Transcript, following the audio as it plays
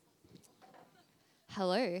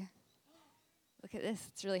Hello. Look at this.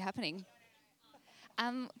 It's really happening.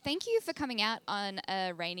 Thank you for coming out on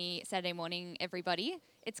a rainy Saturday morning, everybody.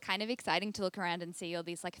 It's kind of exciting to look around and see all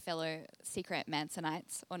these like fellow secret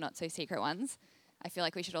Mansonites, or not so secret ones. I feel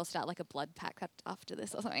like we should all start like a blood pact after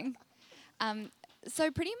this or something.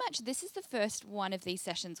 So pretty much this is the first one of these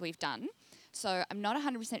sessions we've done. So I'm not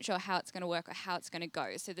 100% sure how it's going to work or how it's going to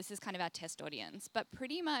go. So this is kind of our test audience. But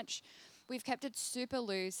pretty much we've kept it super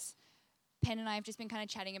loose. Pen and I have just been kind of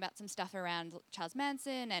chatting about some stuff around Charles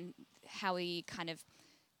Manson and how he kind of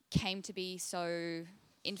came to be so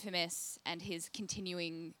infamous and his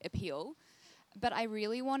continuing appeal. But I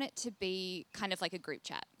really want it to be kind of like a group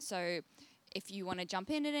chat. So if you want to jump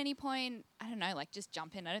in at any point, I don't know, like just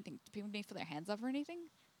jump in. I don't think, do people need to put their hands up or anything?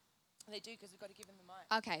 They do, because we've got to give them the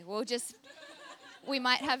mic. Okay, we'll just, we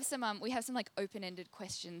might have some, we have some like open-ended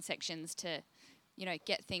question sections to,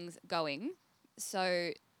 get things going.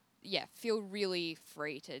 So yeah, feel really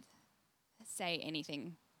free to say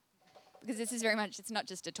anything, because this is very much, it's not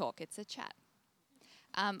just a talk, it's a chat.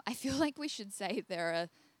 I feel like we should say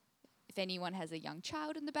if anyone has a young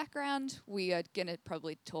child in the background, we are going to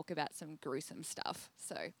probably talk about some gruesome stuff.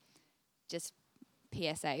 So just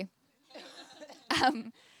PSA.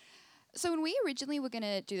 So when we originally were going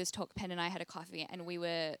to do this talk, Pen and I had a coffee and we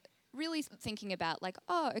were really thinking about like,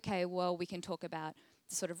 oh, okay, well, we can talk about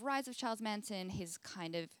the sort of rise of Charles Manson, his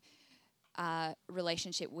kind of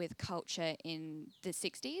relationship with culture in the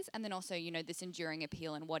 60s, and then also, this enduring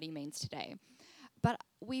appeal and what he means today. But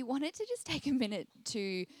we wanted to just take a minute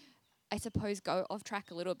to, I suppose, go off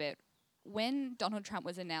track a little bit. When Donald Trump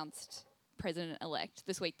was announced president-elect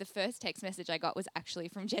this week, the first text message I got was actually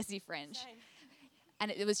from Jesse French. Same.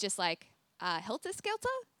 And it was just like, helter skelter?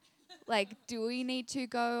 Like, do we need to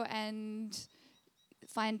go and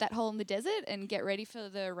find that hole in the desert and get ready for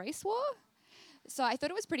the race war? So I thought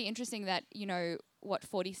it was pretty interesting that,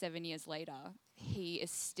 47 years later, he is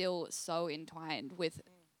still so entwined with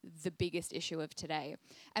the biggest issue of today.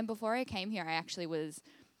 And before I came here,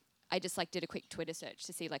 I just like did a quick Twitter search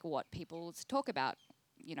to see like what people talk about,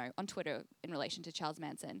 on Twitter in relation to Charles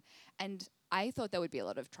Manson. And I thought there would be a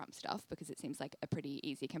lot of Trump stuff because it seems like a pretty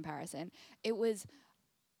easy comparison. It was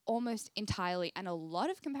almost entirely, and a lot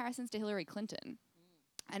of comparisons to Hillary Clinton.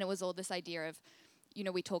 And it was all this idea of,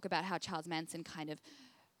 we talk about how Charles Manson kind of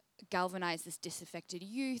galvanized this disaffected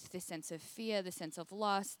youth, this sense of fear, this sense of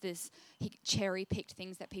loss, he cherry-picked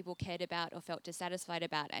things that people cared about or felt dissatisfied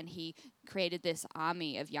about, and he created this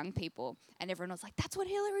army of young people. And everyone was like, that's what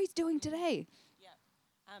Hillary's doing today.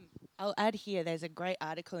 I'll add here, there's a great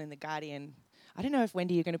article in The Guardian. I don't know if,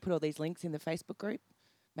 Wendy, you're going to put all these links in the Facebook group.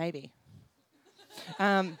 Maybe.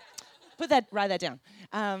 Write that down.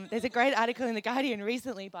 There's a great article in The Guardian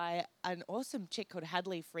recently by an awesome chick called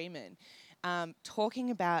Hadley Freeman,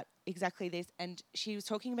 talking about exactly this. And she was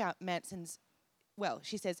talking about Manson's,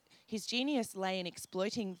 she says, his genius lay in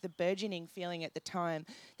exploiting the burgeoning feeling at the time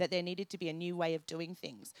that there needed to be a new way of doing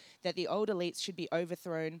things, that the old elites should be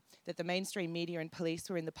overthrown, that the mainstream media and police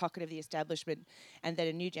were in the pocket of the establishment, and that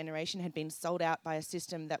a new generation had been sold out by a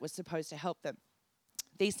system that was supposed to help them.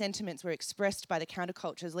 These sentiments were expressed by the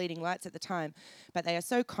counterculture's leading lights at the time, but they are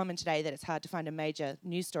so common today that it's hard to find a major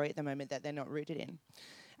news story at the moment that they're not rooted in.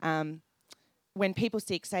 When people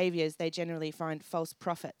seek saviours, they generally find false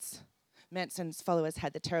prophets. Manson's followers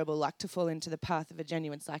had the terrible luck to fall into the path of a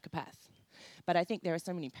genuine psychopath. But I think there are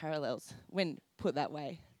so many parallels when put that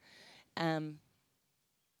way. Anyway,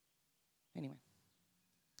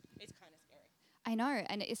 it's kind of scary. I know,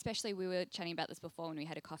 and especially we were chatting about this before when we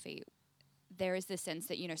had a coffee. There is this sense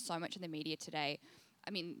that, so much of the media today,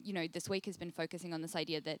 this week has been focusing on this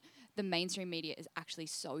idea that the mainstream media is actually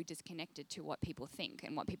so disconnected to what people think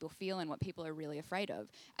and what people feel and what people are really afraid of.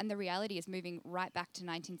 And the reality is moving right back to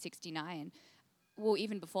 1969, well,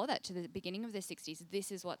 even before that, to the beginning of the 60s,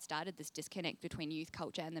 this is what started this disconnect between youth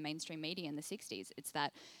culture and the mainstream media in the 60s. It's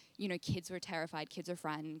that, kids were terrified, kids were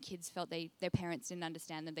frightened, kids felt their parents didn't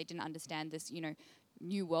understand them, they didn't understand this,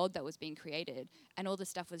 new world that was being created, and all this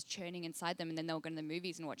stuff was churning inside them, and then they were going to the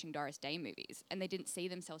movies and watching Doris Day movies, and they didn't see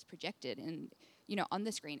themselves projected in, on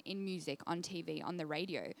the screen, in music, on TV, on the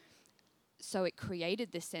radio. So it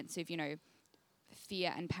created this sense of,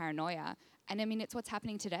 fear and paranoia. And it's what's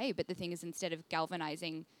happening today, but the thing is, instead of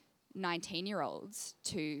galvanizing 19-year-olds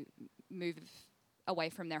to move away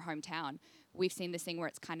from their hometown, we've seen this thing where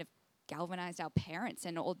it's kind of galvanized our parents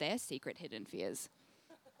and all their secret hidden fears.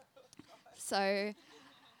 So,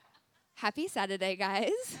 happy Saturday,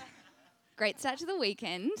 guys. Great start to the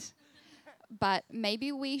weekend. But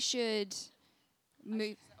maybe we should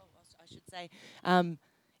move. I should say,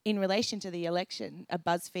 in relation to the election, a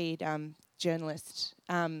BuzzFeed journalist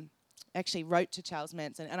actually wrote to Charles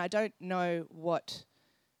Manson, and I don't know what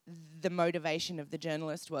the motivation of the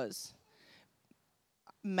journalist was.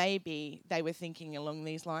 Maybe they were thinking along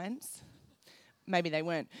these lines. Maybe they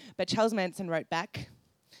weren't. But Charles Manson wrote back,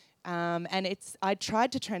 and I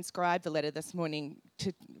tried to transcribe the letter this morning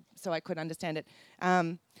so I could understand it.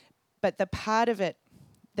 But the part of it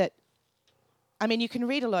that, I mean, you can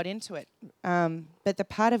read a lot into it, but the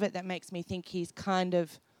part of it that makes me think he's kind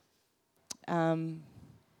of, I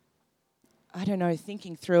don't know,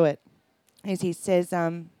 thinking through it, is he says,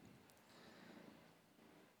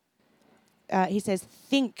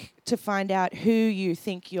 think to find out who you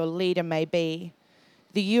think your leader may be.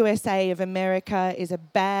 The USA of America is a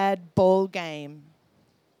bad ball game.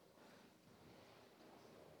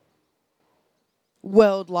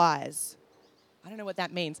 World lies. I don't know what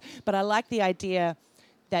that means, but I like the idea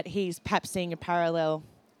that he's perhaps seeing a parallel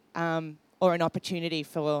or an opportunity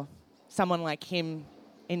for someone like him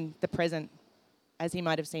in the present, as he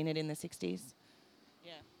might have seen it in the 60s.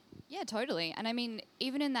 Yeah, totally. And I mean,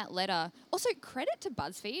 even in that letter, also credit to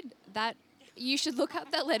BuzzFeed, that you should look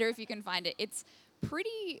up that letter if you can find it. It's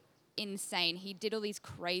pretty insane. He did all these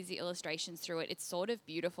crazy illustrations through it. It's sort of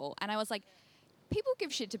beautiful. And I was like, people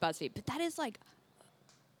give shit to BuzzFeed, but that is like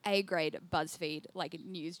A-grade BuzzFeed, like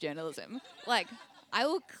news journalism. Like, I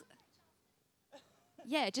will,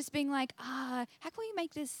 just being like, how can we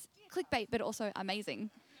make this clickbait, but also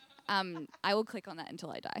amazing? I will click on that until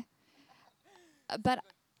I die. But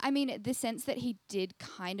I mean, the sense that he did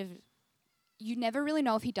kind of, you never really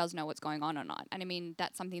know if he does know what's going on or not. And I mean,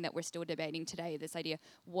 that's something that we're still debating today, this idea,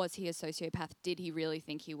 was he a sociopath? Did he really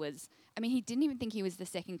think he was? I mean, he didn't even think he was the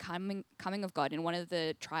second coming of God. In one of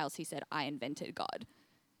the trials, he said, I invented God.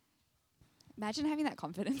 Imagine having that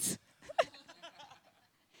confidence.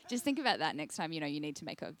 Just think about that next time, you need to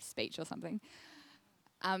make a speech or something.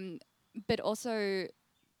 But also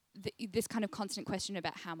this kind of constant question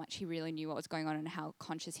about how much he really knew what was going on and how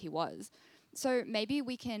conscious he was. So maybe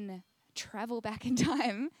we can travel back in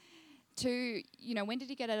time to, when did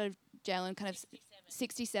he get out of jail? In kind of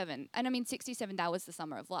 67. And I mean, 67, that was the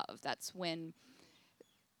summer of love. That's when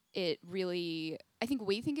it really, I think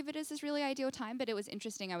we think of it as this really ideal time, but it was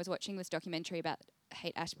interesting. I was watching this documentary about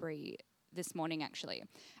Haight-Ashbury this morning, actually,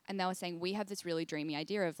 and they were saying we have this really dreamy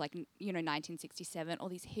idea of 1967, all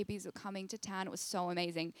these hippies were coming to town. It was so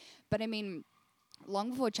amazing. But I mean,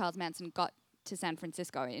 long before Charles Manson got to San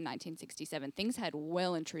Francisco in 1967, things had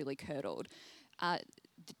well and truly curdled. The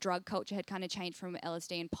drug culture had kind of changed from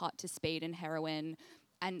LSD and pot to speed and heroin,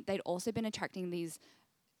 and they'd also been attracting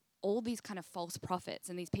all these kind of false prophets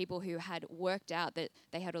and these people who had worked out that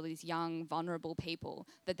they had all these young, vulnerable people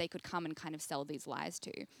that they could come and kind of sell these lies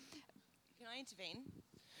to. Can I intervene?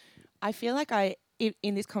 I feel like I,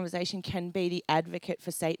 in this conversation, can be the advocate for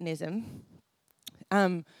Satanism.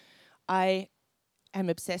 I am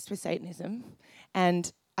obsessed with Satanism,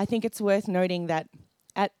 and I think it's worth noting that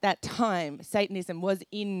at that time, Satanism was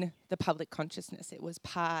in the public consciousness. It was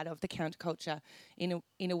part of the counterculture in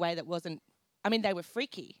a way that wasn't. I mean, they were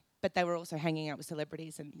freaky, but they were also hanging out with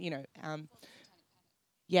celebrities, and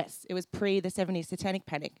yes, it was pre the 70s Satanic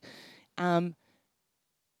Panic.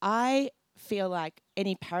 I feel like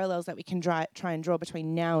any parallels that we can try and draw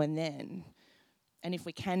between now and then, and if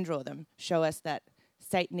we can draw them, show us that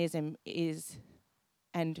Satanism is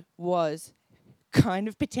and was kind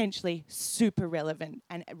of potentially super relevant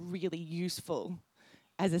and really useful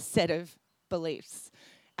as a set of beliefs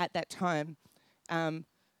at that time.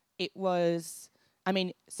 It was, I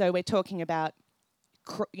mean, so we're talking about,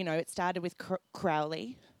 it started with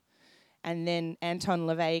Crowley, and then Anton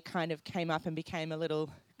LaVey kind of came up and became a little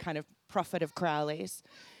kind of prophet of Crowley's.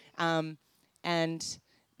 And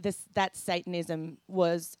that Satanism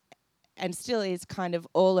was, and still is, kind of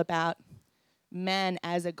all about man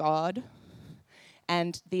as a god,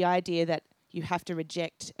 and the idea that you have to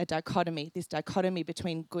reject this dichotomy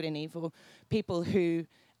between good and evil. People who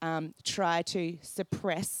try to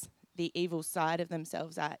suppress the evil side of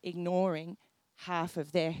themselves are ignoring half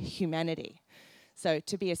of their humanity. So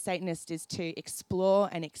to be a Satanist is to explore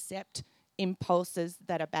and accept impulses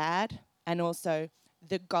that are bad, and also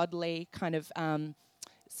the godly kind of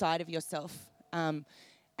side of yourself,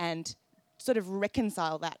 and sort of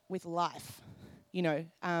reconcile that with life.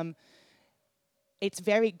 It's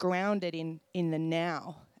very grounded in the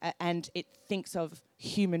now, and it thinks of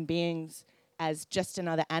human beings as just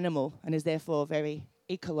another animal, and is therefore very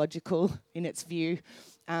ecological in its view.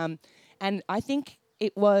 And I think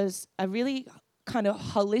it was a really kind of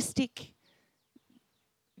holistic,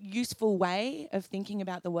 useful way of thinking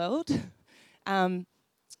about the world.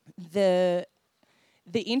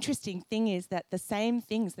 the interesting thing is that the same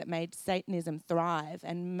things that made Satanism thrive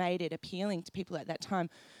and made it appealing to people at that time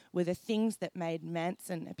were the things that made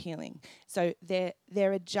Manson appealing. So they're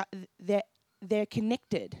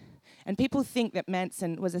connected. And people think that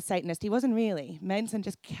Manson was a Satanist. He wasn't really. Manson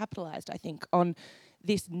just capitalized, I think, on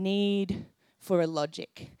this need for a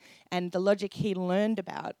logic. And the logic he learned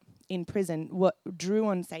about in prison what drew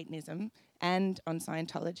on Satanism and on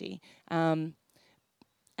Scientology.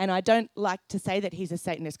 And I don't like to say that he's a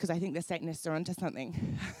Satanist because I think the Satanists are onto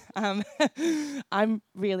something. I'm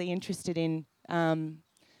really interested in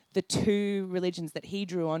the two religions that he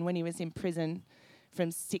drew on when he was in prison from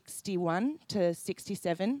 61 to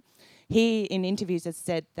 67. He, in interviews, has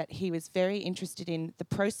said that he was very interested in the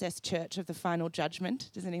Process Church of the Final Judgment.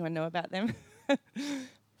 Does anyone know about them?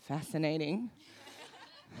 Fascinating.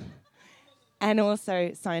 And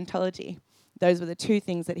also Scientology. Those were the two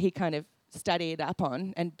things that he kind of studied up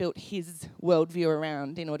on and built his worldview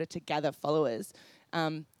around in order to gather followers.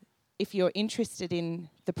 If you're interested in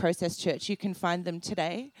the Process Church, you can find them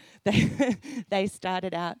today. They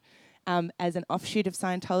started out as an offshoot of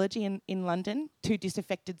Scientology in London. Two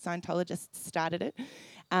disaffected Scientologists started it.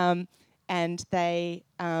 And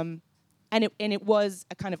it was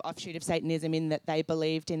a kind of offshoot of Satanism in that they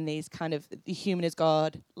believed in these kind of the human as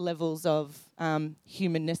God levels of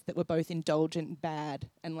humanness that were both indulgent and bad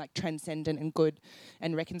and like transcendent and good,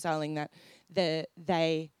 and reconciling that.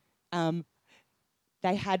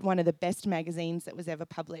 They had one of the best magazines that was ever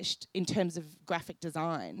published in terms of graphic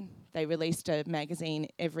design. They released a magazine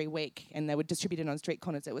every week and they would distribute it on street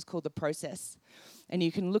corners. It was called The Process. And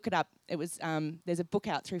you can look it up. It was there's a book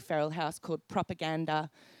out through Feral House called Propaganda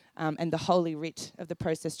and the Holy Writ of the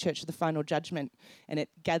Process Church of the Final Judgment. And it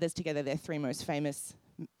gathers together their three most famous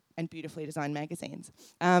and beautifully designed magazines.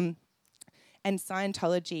 And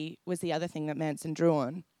Scientology was the other thing that Manson drew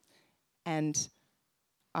on. And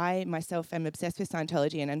I myself am obsessed with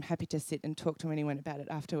Scientology, and I'm happy to sit and talk to anyone about it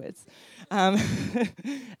afterwards. But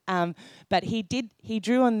he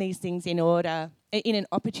drew on these things in an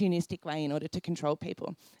opportunistic way in order to control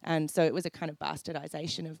people. And so it was a kind of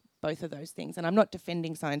bastardization of both of those things. And I'm not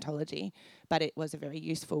defending Scientology, but it was a very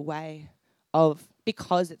useful way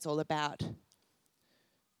because it's all about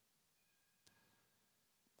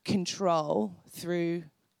control through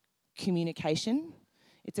communication.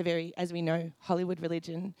 It's a very, as we know, Hollywood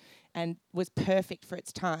religion, and was perfect for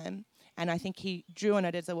its time. And I think he drew on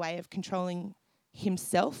it as a way of controlling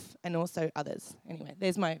himself and also others. Anyway,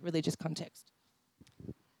 there's my religious context.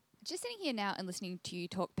 Just sitting here now and listening to you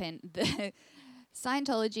talk, Pen, the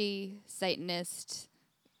Scientology, Satanist,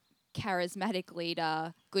 charismatic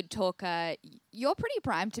leader, good talker, you're pretty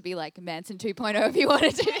primed to be like Manson 2.0 if you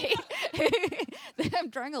wanted to be.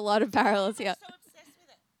 I'm drawing a lot of parallels here. I'm so obsessed with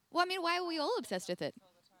it. Well, I mean, why are we all obsessed with it?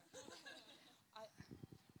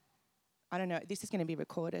 I don't know. This is going to be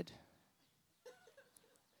recorded.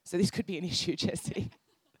 So this could be an issue, Jessie.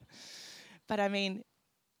 But I mean,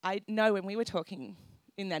 I know when we were talking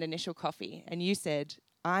in that initial coffee and you said,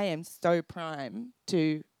 I am so prime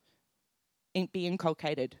to be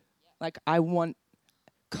inculcated. Yep. Like, I want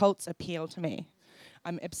cults appeal to me.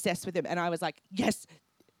 I'm obsessed with them. And I was like, yes,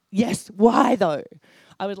 why though?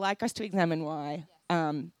 I would like us to examine why.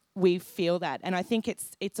 We feel that. And I think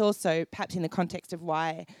it's also perhaps in the context of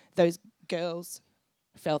why those girls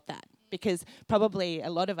felt that. Because probably a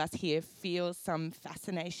lot of us here feel some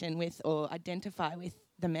fascination with or identify with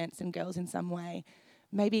the Manson girls in some way.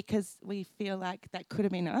 Maybe because we feel like that could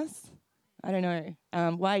have been us. I don't know.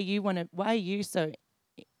 Why are you so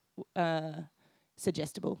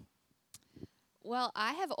suggestible? Well,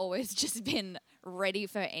 I have always just been ready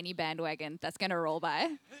for any bandwagon that's going to roll by.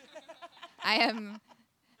 I am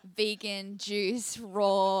vegan, juice,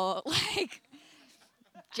 raw, like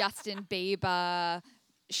Justin Bieber,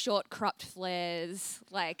 short cropped flares.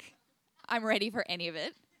 Like, I'm ready for any of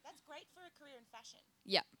it. That's great for a career in fashion.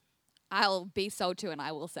 Yeah. I'll be sold to and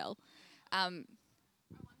I will sell. I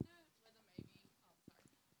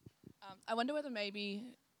wonder whether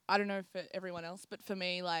maybe, I don't know for everyone else, but for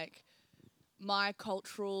me, like, my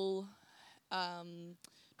cultural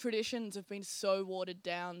traditions have been so watered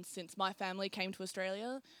down since my family came to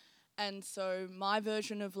Australia. And so my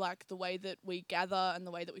version of, like, the way that we gather and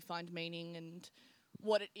the way that we find meaning and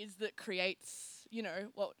what it is that creates, you know,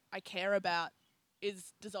 what I care about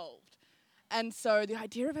is dissolved. And so the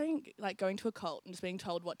idea of having, like, going to a cult and just being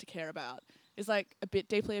told what to care about is, like, a bit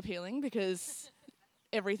deeply appealing because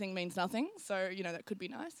everything means nothing. So, you know, that could be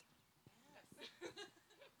nice.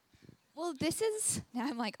 Well, this is... Now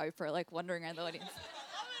I'm like Oprah, like, wandering around the audience.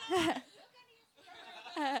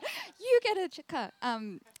 You get a cut.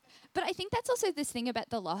 But I think that's also this thing about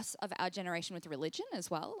the loss of our generation with religion as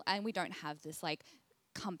well. And we don't have this like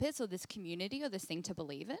compass or this community or this thing to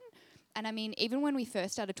believe in. And I mean, even when we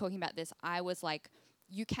first started talking about this, I was like,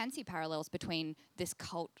 you can see parallels between this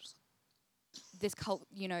cult,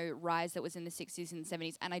 rise that was in the 60s and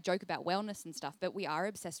 70s. And I joke about wellness and stuff, but we are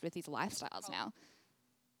obsessed with these lifestyles now.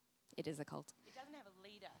 It is a cult. It doesn't have a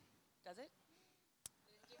leader, does it?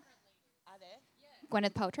 Are there?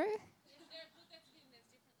 Gwyneth Paltrow?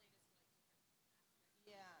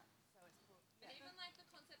 Yeah. So it's cool. But even like the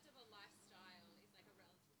concept of a lifestyle is like a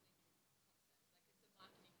relatively new concept. Like it's a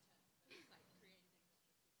marketing term, but it's like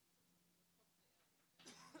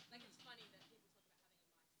created in like it's funny that people talk about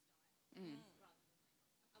having a lifestyle rather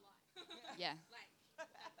than like a life. Yeah. Like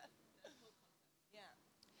Yeah.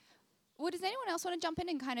 Well, does anyone else want to jump in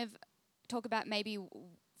and kind of talk about maybe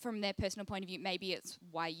from their personal point of view, maybe it's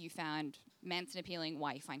why you found Manson appealing,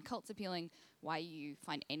 why you find cults appealing, why you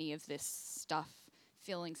find any of this stuff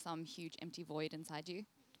filling some huge empty void inside you?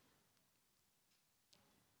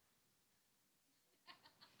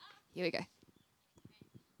 Here we go.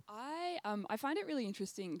 I find it really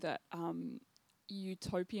interesting that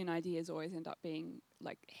utopian ideas always end up being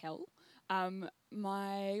like hell.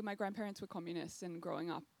 My grandparents were communists, and growing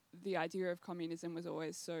up, the idea of communism was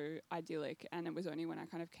always so idyllic, and it was only when I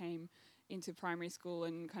kind of came into primary school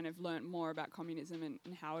and kind of learnt more about communism and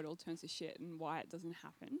how it all turns to shit and why it doesn't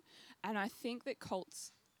happen. And I think that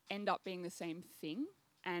cults end up being the same thing,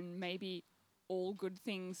 and maybe all good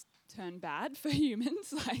things turn bad for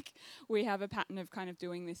humans. Like we have a pattern of kind of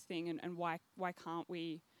doing this thing, and why can't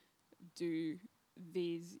we do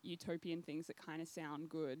these utopian things that kind of sound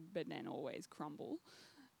good but then always crumble?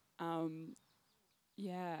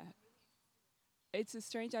 Yeah. It's a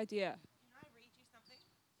strange idea. Can I read you something?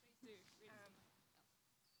 Please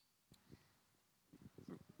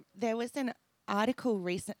do. There was an article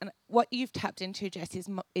recent, and what you've tapped into, Jess,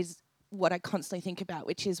 is what I constantly think about,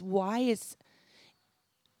 which is why is,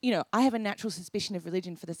 I have a natural suspicion of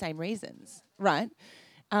religion for the same reasons, right?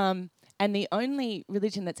 And the only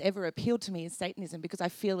religion that's ever appealed to me is Satanism, because I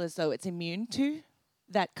feel as though it's immune to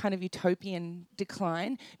that kind of utopian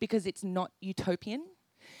decline, because it's not utopian.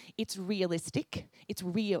 It's realistic, it's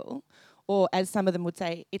real, or as some of them would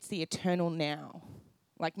say, it's the eternal now.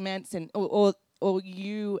 Like Manson, or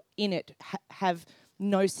you in it have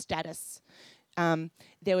no status.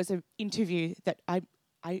 There was an interview that I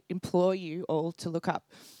implore you all to look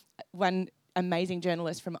up. One amazing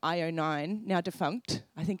journalist from IO9, now defunct,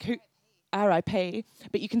 I think, who RIP,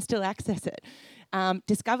 but you can still access it,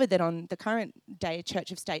 discovered that on the current day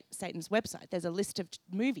Church of Satan's website, there's a list of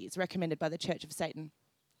movies recommended by the Church of Satan.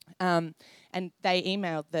 And they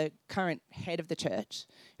emailed the current head of the church,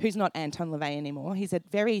 who's not Anton LaVey anymore. He's a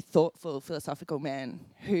very thoughtful, philosophical man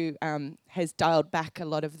who has dialed back a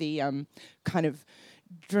lot of the kind of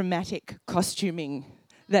dramatic costuming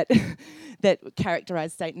that that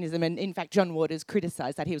characterised Satanism. And in fact, John Waters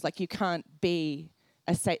criticised that. He was like, you can't be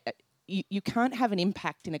you can't have an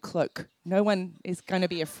impact in a cloak. No one is going to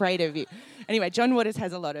be afraid of you. Anyway, John Waters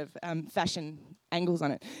has a lot of fashion angles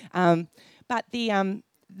on it. But the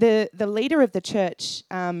leader of the church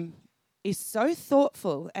is so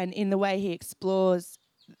thoughtful, and in the way he explores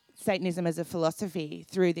Satanism as a philosophy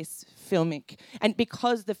through this filmic, and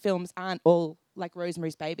because the films aren't all like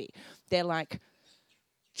Rosemary's Baby, they're like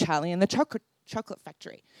Charlie and the Chocolate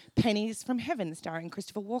Factory, Pennies from Heaven starring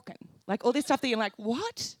Christopher Walken, like all this stuff that you're like,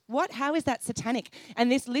 what? How is that satanic? And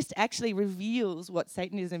this list actually reveals what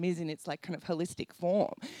Satanism is in its like kind of holistic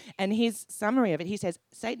form. And his summary of it, he says,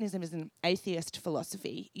 Satanism is an atheist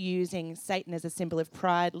philosophy using Satan as a symbol of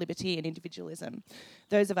pride, liberty, and individualism.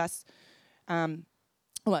 Those of us,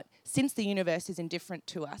 since the universe is indifferent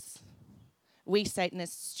to us, we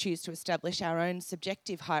Satanists choose to establish our own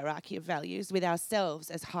subjective hierarchy of values with ourselves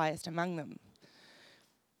as highest among them.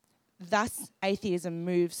 Thus, atheism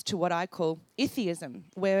moves to what I call itheism,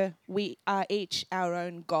 where we are each our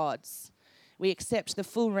own gods. We accept the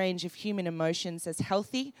full range of human emotions as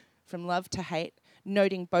healthy, from love to hate,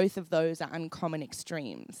 noting both of those are uncommon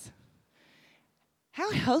extremes.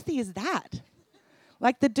 How healthy is that?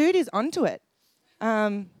 Like, the dude is onto it.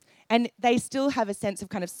 And they still have a sense of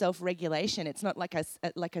kind of self-regulation. It's not like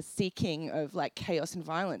a seeking of like chaos and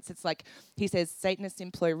violence. It's like, he says, Satanists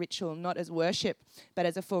employ ritual not as worship, but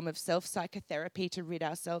as a form of self-psychotherapy to rid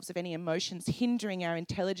ourselves of any emotions hindering our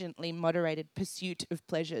intelligently moderated pursuit of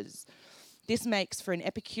pleasures. This makes for an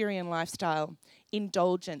Epicurean lifestyle,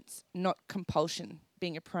 indulgence, not compulsion,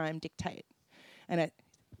 being a prime dictate. And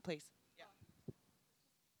please.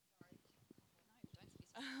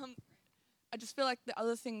 I just feel like the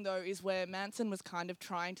other thing, though, is where Manson was kind of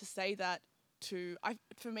trying to say that to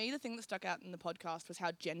for me the thing that stuck out in the podcast was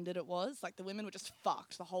how gendered it was. Like the women were just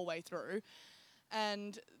fucked the whole way through,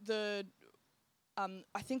 and the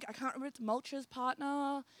I think I can't remember, it's Mulcher's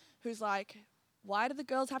partner who's like, why do the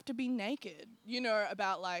girls have to be naked? You know,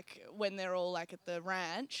 about like when they're all like at the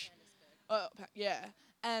ranch. Yeah,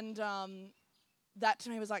 and that to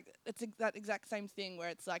me was like, it's that exact same thing where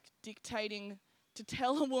it's like dictating to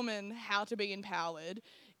tell a woman how to be empowered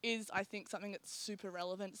is, I think, something that's super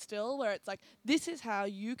relevant still, where it's like, this is how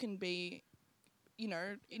you can be, you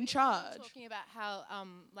know, in charge. Talking about how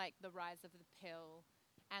like the rise of the pill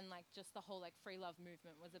and like just the whole like free love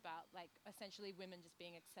movement was about like essentially women just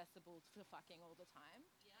being accessible to fucking all the time.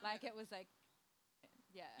 Yeah. Like it was like,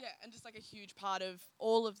 yeah. Yeah, and just like a huge part of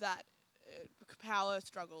all of that power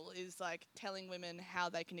struggle is like telling women how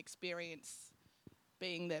they can experience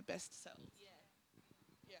being their best selves.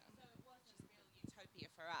 Yeah. So it wasn't real utopia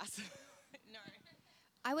for us. No.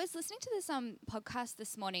 I was listening to this podcast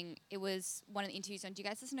this morning. It was one of the interviews on. Do you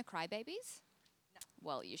guys listen to Crybabies? No.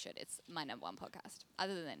 Well, you should. It's my number one podcast,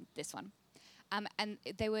 other than this one. And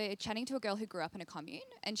they were chatting to a girl who grew up in a commune,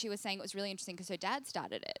 and she was saying it was really interesting because her dad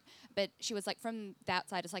started it, but she was like, from the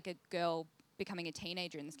outside, it's like a girl becoming a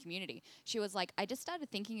teenager in this community. She was like, I just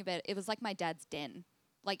started thinking about it. It was like my dad's den.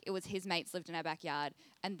 Like it was his mates lived in our backyard,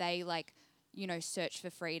 and they like, you know, searched for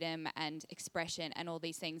freedom and expression and all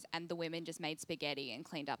these things, and the women just made spaghetti and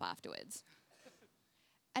cleaned up afterwards.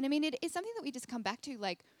 And I mean, it is something that we just come back to,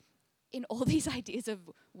 like, in all these ideas of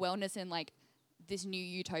wellness and like this new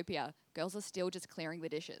utopia, girls are still just clearing the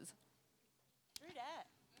dishes. True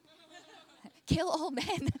that. Kill all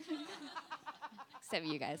men. Except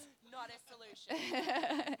you guys. Not a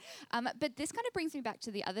solution. But this kind of brings me back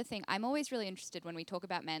to the other thing. I'm always really interested when we talk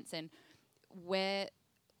about Manson, where,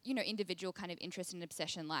 you know, individual kind of interest and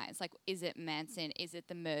obsession lies. Like, is it Manson? Is it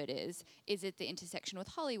the murders? Is it the intersection with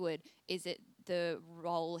Hollywood? Is it the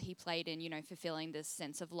role he played in, you know, fulfilling this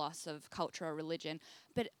sense of loss of culture or religion?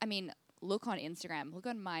 But, I mean, look on Instagram. Look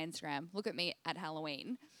on my Instagram. Look at me at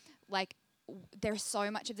Halloween. Like, there's so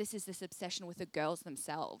much of this is this obsession with the girls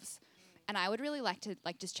themselves. And I would really like to,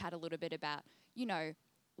 like, just chat a little bit about, you know,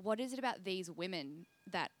 what is it about these women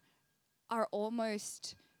that are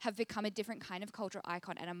almost have become a different kind of cultural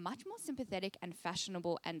icon and a much more sympathetic and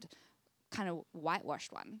fashionable and kind of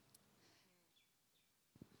whitewashed one?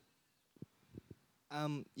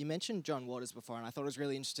 You mentioned John Waters before, and I thought it was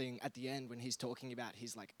really interesting at the end when he's talking about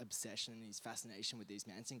his like obsession and his fascination with these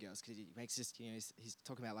Manson girls, because he makes this, you know, he's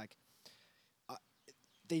talking about like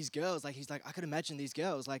these girls, like he's like, I could imagine these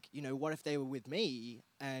girls, like, you know, what if they were with me,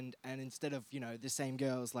 and instead of, you know, the same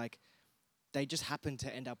girls, like, they just happened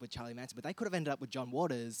to end up with Charlie Manson, but they could have ended up with John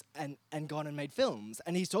Waters and gone and made films.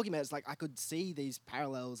 And he's talking about, it's like, I could see these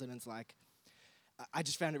parallels, and it's like, I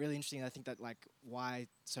just found it really interesting. I think that, like, why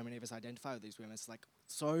so many of us identify with these women, it's like,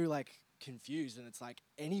 so, like, confused, and it's like,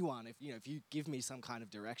 anyone, if you give me some kind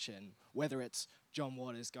of direction, whether it's John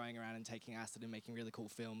Waters going around and taking acid and making really cool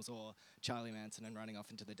films, or Charlie Manson and running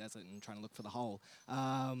off into the desert and trying to look for the hole,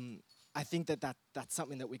 I think that's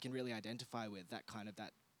something that we can really identify with, that kind of,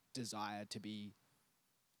 that desire to be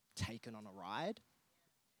taken on a ride.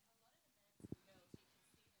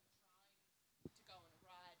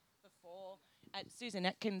 Susan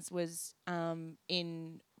Atkins was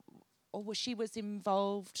she was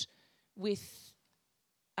involved with.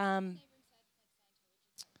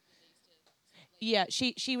 Yeah,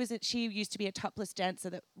 she used to be a topless dancer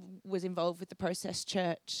that was involved with the Process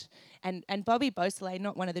Church, and Bobby Beausoleil,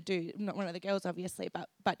 not one of the girls, obviously, but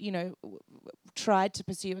you know, tried to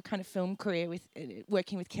pursue a kind of film career with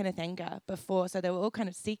working with Kenneth Anger before, so they were all kind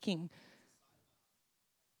of seeking.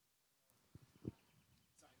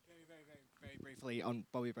 Very briefly on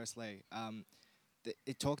Bobby Beausoleil,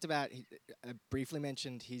 it talked about, briefly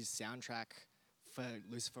mentioned his soundtrack for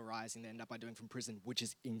Lucifer Rising they ended up by doing from prison, which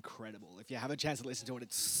is incredible. If you have a chance to listen to it,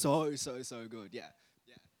 it's so good. Yeah.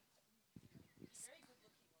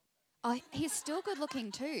 Oh, he's still good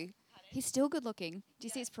looking too. He's still good looking. Do you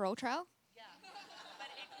see his parole trial? Yeah, but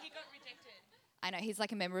he got rejected. I know, he's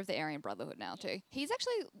like a member of the Aryan Brotherhood now too. He's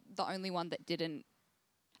actually the only one that didn't,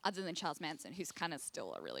 other than Charles Manson, who's kind of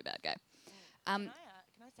still a really bad guy. Can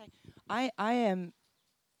I say, I am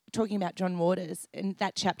talking about John Waters. In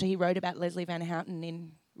that chapter, he wrote about Leslie Van Houten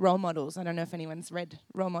in Role Models. I don't know if anyone's read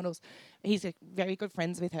Role Models. He's very good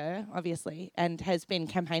friends with her, obviously, and has been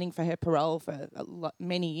campaigning for her parole for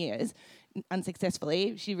many years,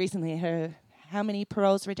 unsuccessfully. She recently had how many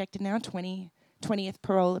paroles rejected now? 20th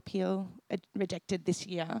parole appeal rejected this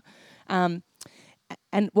year. And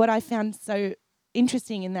what I found so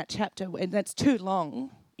interesting in that chapter, and that's too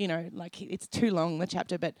long, you know, like it's too long, the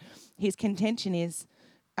chapter, but his contention is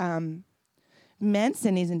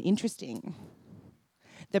Manson isn't interesting.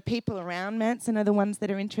 The people around Manson are the ones that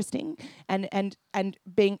are interesting, and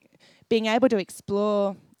being able to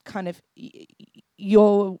explore kind of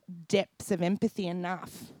your depths of empathy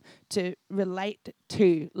enough to relate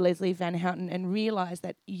to Leslie Van Houten and realise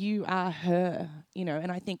that you are her, you know.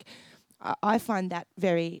 And I think I find that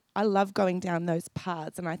I love going down those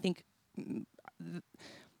paths, and I think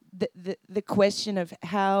the question of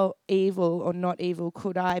how evil or not evil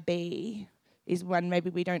could I be is one maybe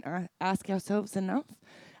we don't ask ourselves enough.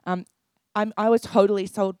 I was totally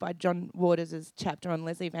sold by John Waters' chapter on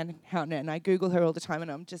Leslie Van Houten, and I Google her all the time, and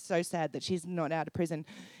I'm just so sad that she's not out of prison.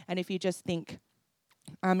 And if you just think,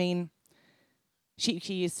 I mean,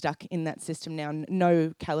 she is stuck in that system now.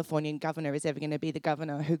 No Californian governor is ever going to be the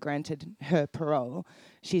governor who granted her parole.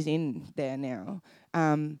 She's in there now.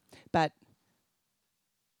 But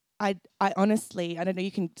I honestly, I don't know,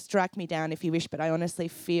 you can strike me down if you wish, but I honestly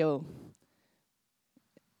feel,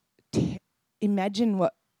 imagine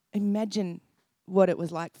what it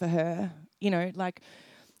was like for her. You know, like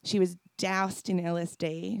she was doused in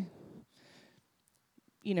LSD.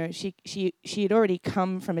 You know, she had already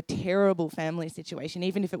come from a terrible family situation,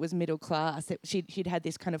 even if it was middle class. She'd had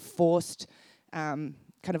this kind of forced, kind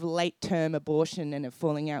of late-term abortion and a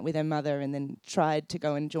falling out with her mother, and then tried to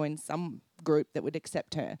go and join some group that would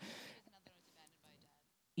accept her.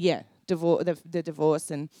 Yeah, the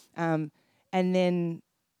divorce, and then,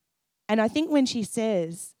 and I think when she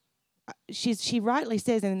says, she rightly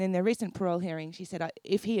says, and in the recent parole hearing, she said,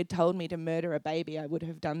 if he had told me to murder a baby, I would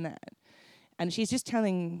have done that. And she's just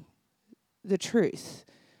telling the truth.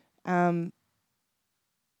 I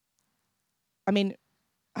mean,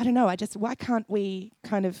 I don't know, why can't we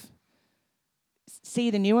kind of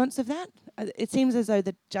see the nuance of that? It seems as though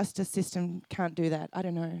the justice system can't do that. I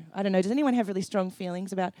don't know. Does anyone have really strong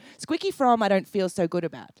feelings about Squeaky Fromm? I don't feel so good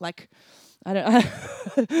about. Like, I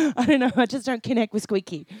don't know. I just don't connect with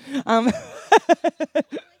Squeaky. I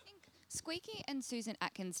think Squeaky and Susan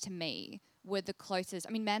Atkins, to me, were the closest.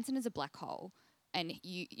 I mean, Manson is a black hole, and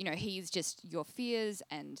you know, he's just your fears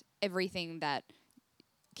and everything that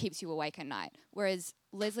keeps you awake at night. Whereas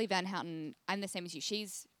Leslie Van Houten, I'm the same as you.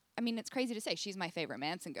 I mean, it's crazy to say, she's my favorite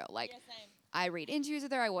Manson girl. Like, I read interviews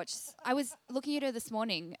with her. I was looking at her this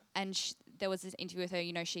morning, and there was this interview with her.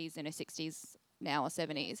 You know, she's in her 60s now or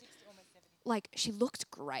 70s. Like, she looked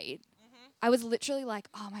great. I was literally like,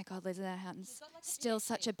 oh my God, Leslie Van Houten's still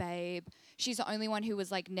such a babe. She's the only one who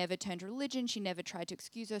was like, never turned religion. She never tried to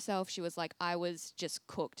excuse herself. She was like, I was just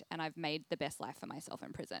cooked and I've made the best life for myself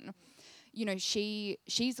in prison. You know, she's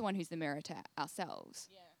the one who's the mirror to ourselves.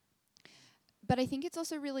 Yeah. But I think it's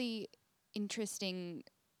also really interesting,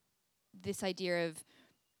 this idea of,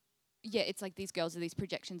 it's like these girls are these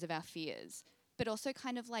projections of our fears, but also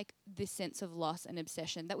kind of like this sense of loss and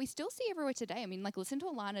obsession that we still see everywhere today. I mean, like, listen to a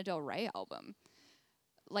Lana Del Rey album.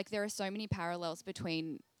 Like, there are so many parallels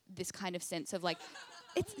between this kind of sense of like,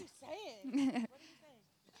 it's. What are you saying?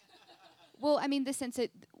 Well, I mean, the sense that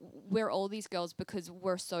we're all these girls because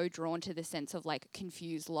we're so drawn to the sense of like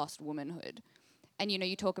confused, lost womanhood. And, you know,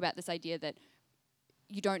 you talk about this idea that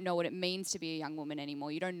you don't know what it means to be a young woman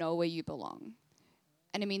anymore. You don't know where you belong.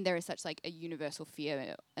 And I mean, there is such like a universal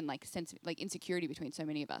fear and like sense of like insecurity between so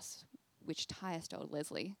many of us, which tie us to old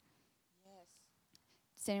Leslie. Yes.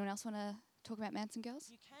 Does anyone else want to talk about Manson girls?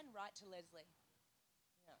 You can write to Leslie.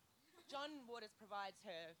 Yeah. John Waters provides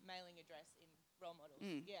her mailing address in Role Models.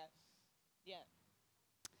 Yeah.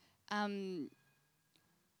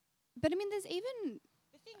 But I mean, there's even...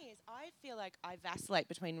 The thing is, I feel like I vacillate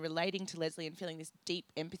between relating to Leslie and feeling this deep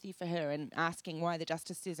empathy for her and asking why the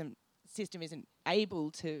justice system isn't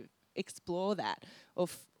able to explore that or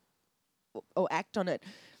act on it.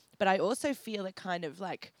 But I also feel a kind of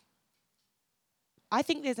like, I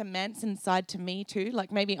think there's a Manson side to me too.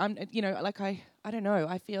 Like maybe I'm, you know, like I don't know.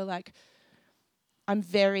 I feel like I'm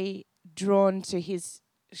very drawn to his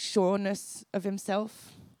sureness of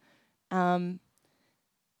himself.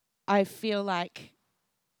 I feel like,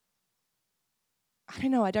 I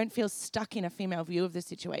don't know, I don't feel stuck in a female view of the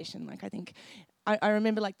situation. Like I think, I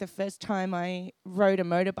remember like the first time I rode a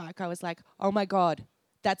motorbike, I was like, oh my God,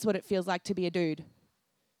 that's what it feels like to be a dude.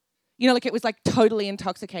 You know, like it was like totally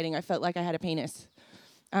intoxicating. I felt like I had a penis.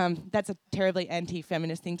 That's a terribly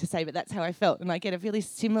anti-feminist thing to say, but that's how I felt. And I get a really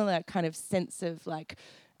similar kind of sense of like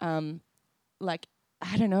I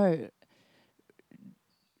don't know,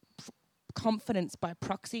 confidence by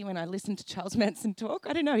proxy when I listen to Charles Manson talk.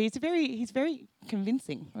 I don't know. He's very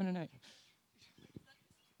convincing. I don't know.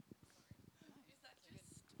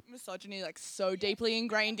 Misogyny like so deeply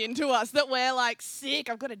ingrained into us that we're like, sick,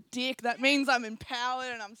 I've got a dick, that means I'm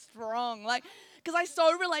empowered and I'm strong. Like, because I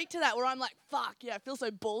so relate to that where I'm like, fuck, yeah, I feel so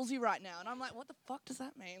ballsy right now. And I'm like, what the fuck does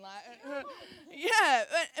that mean? Like, yeah,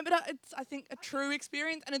 but it's, I think, a true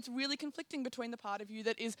experience, and it's really conflicting between the part of you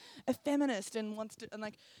that is a feminist and wants to, and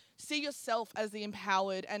like, see yourself as the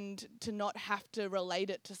empowered and to not have to relate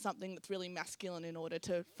it to something that's really masculine in order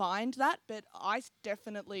to find that. But I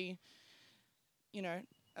definitely, you know,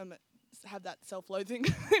 have that self-loathing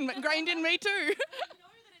ingrained in me too. I know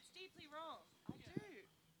that it's deeply wrong. I do.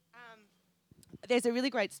 There's a really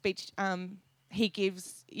great speech he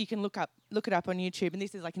gives. You can look it up on YouTube, and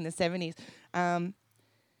this is like in the 70s. And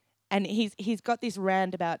he's got this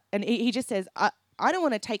rant about, and he just says, I don't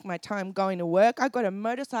want to take my time going to work. I got a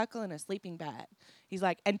motorcycle and a sleeping bag. He's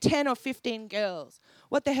like, and 10 or 15 girls.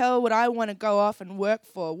 What the hell would I want to go off and work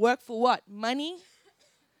for? Work for what? Money?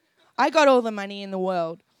 I got all the money in the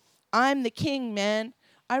world. I'm the king, man.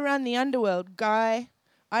 I run the underworld, guy.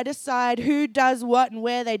 I decide who does what and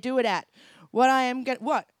where they do it at. What? Am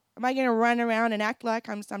I going to run around and act like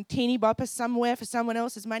I'm some teeny bopper somewhere for someone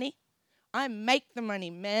else's money? I make the money,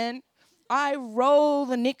 man. I roll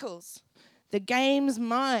the nickels. The game's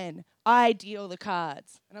mine. I deal the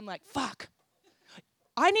cards. And I'm like, fuck.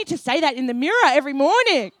 I need to say that in the mirror every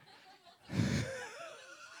morning.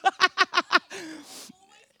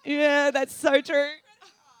 Yeah, that's so true.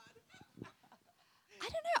 I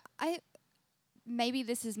don't know. Maybe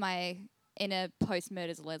this is my inner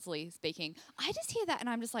post-murders Leslie speaking. I just hear that and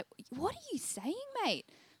I'm just like, what are you saying, mate?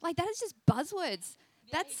 Like, that is just buzzwords.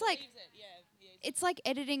 That's like, it's like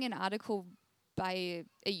editing an article by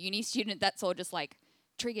a uni student that's all just like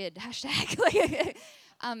triggered hashtag. Like,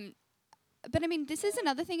 but I mean, this is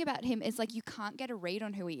another thing about him is like you can't get a read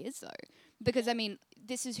on who he is though, because I mean,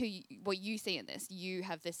 this is what you see in this. You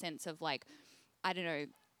have this sense of like, I don't know.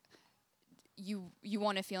 You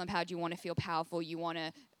want to feel empowered. You want to feel powerful. You want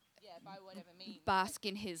to by whatever means. bask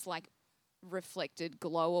in his like reflected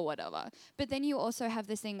glow or whatever. But then you also have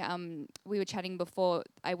this thing. We were chatting before.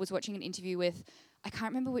 I was watching an interview with, I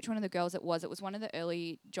can't remember which one of the girls it was. It was one of the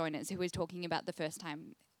early joiners who was talking about the first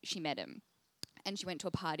time she met him, and she went to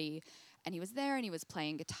a party. And he was there and he was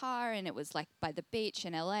playing guitar and it was like by the beach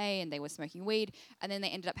in LA and they were smoking weed. And then they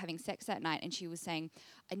ended up having sex that night and she was saying,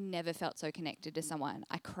 I never felt so connected to someone.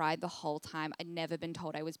 I cried the whole time. I'd never been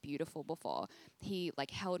told I was beautiful before. He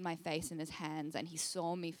like held my face in his hands and he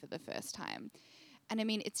saw me for the first time. And I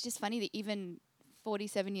mean, it's just funny that even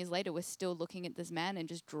 47 years later, we're still looking at this man and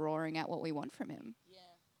just drawing out what we want from him.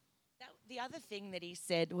 Yeah. The other thing that he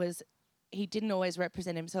said was he didn't always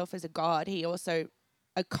represent himself as a god. He also,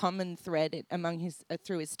 a common thread among his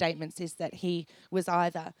through his statements is that he was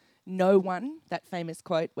either no one, that famous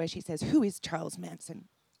quote where she says, "Who is Charles Manson?"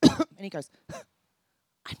 And he goes,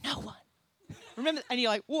 "I'm no one." Remember? And you're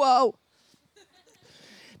like, whoa.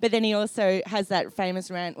 But then he also has that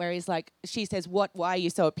famous rant where he's like, she says, why are you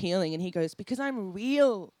so appealing? And he goes, because I'm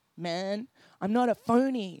real, man. I'm not a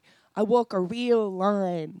phony. I walk a real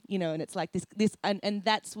line, you know, and it's like this, and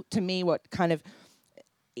that's to me what kind of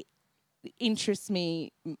interests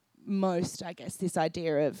me most, I guess, this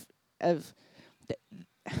idea of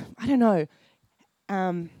I don't know,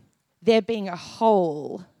 there being a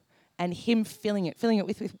hole and him filling it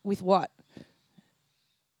with what?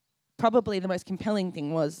 Probably the most compelling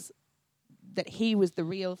thing was that he was the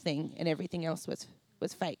real thing and everything else was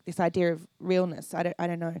fake. This idea of realness, I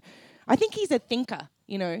don't know. I think he's a thinker,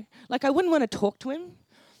 you know. Like, I wouldn't want to talk to him,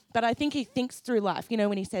 but I think he thinks through life. You know,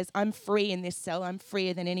 when he says, I'm free in this cell, I'm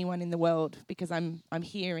freer than anyone in the world because I'm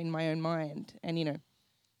here in my own mind. And, you know.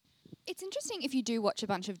 It's interesting if you do watch a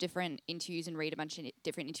bunch of different interviews and read a bunch of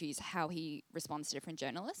different interviews, how he responds to different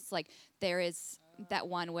journalists. Like, there is that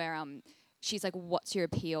one where she's like, what's your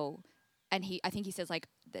appeal? And I think he says, like,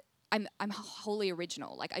 I'm wholly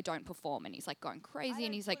original. Like, I don't perform. And he's, like, going crazy.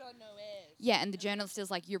 And he's like, yeah, and the journalist is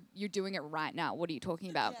like, you're doing it right now. What are you talking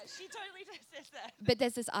about? Yeah, she totally says that. But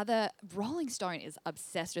there's this other, Rolling Stone is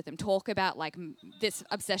obsessed with him. Talk about, like, this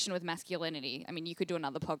obsession with masculinity. I mean, you could do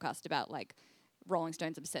another podcast about, like, Rolling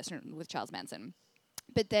Stone's obsession with Charles Manson.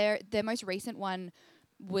 But their most recent one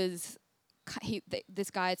was, this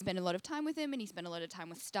guy had spent a lot of time with him, and he spent a lot of time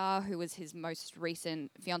with Star, who was his most recent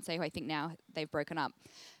fiancée, who I think now they've broken up.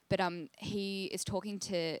 But he is talking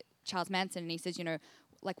to Charles Manson, and he says, you know,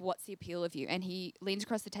 like, what's the appeal of you? And he leans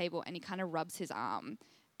across the table and he kind of rubs his arm,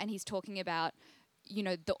 and he's talking about, you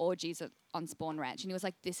know, the orgies on Spawn Ranch. And he was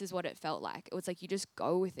like, this is what it felt like. It was like, you just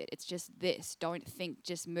go with it. It's just this. Don't think,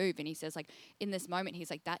 just move. And he says, like, in this moment,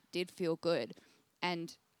 he's like, that did feel good.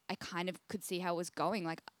 And I kind of could see how it was going,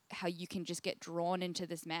 like, how you can just get drawn into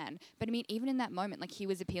this man. But I mean, even in that moment, like, he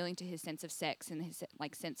was appealing to his sense of sex and his,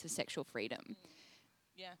 like, sense of sexual freedom.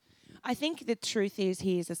 Yeah. I think the truth is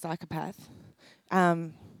he is a psychopath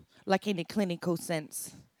like in a clinical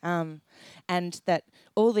sense, and that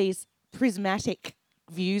all these prismatic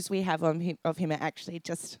views we have of him are actually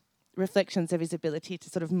just reflections of his ability to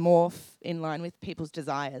sort of morph in line with people's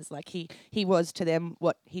desires. Like he was to them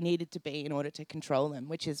what he needed to be in order to control them,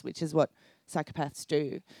 which is what psychopaths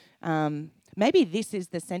do. Maybe this is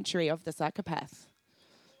the century of the psychopath.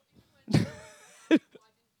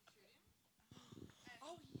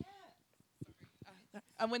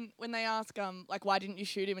 And when they ask, like, why didn't you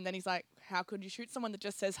shoot him? And then he's like, how could you shoot someone that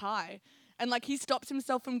just says hi? And, like, he stops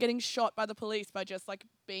himself from getting shot by the police by just, like,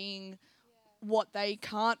 being what they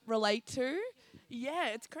can't relate to. Yeah,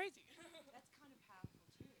 it's crazy.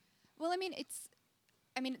 Well, I mean,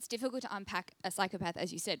 it's difficult to unpack a psychopath,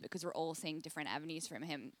 as you said, because we're all seeing different avenues from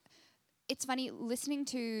him. It's funny listening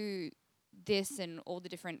to this and all the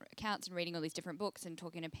different accounts and reading all these different books and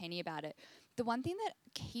talking to Penny about it. The one thing that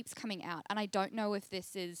keeps coming out, and I don't know if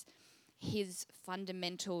this is his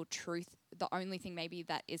fundamental truth, the only thing maybe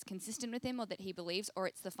that is consistent with him or that he believes, or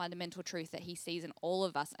it's the fundamental truth that he sees in all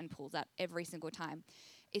of us and pulls out every single time,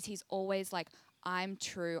 is he's always like, I'm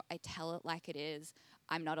true, I tell it like it is,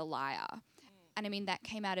 I'm not a liar. And I mean, that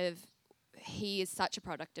came out of, he is such a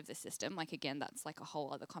product of the system. Like, again, that's like a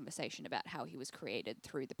whole other conversation about how he was created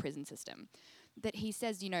through the prison system. That he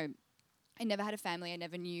says, you know, I never had a family, I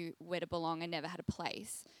never knew where to belong, I never had a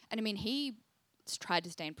place. And I mean, he tried to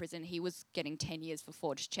stay in prison. He was getting 10 years for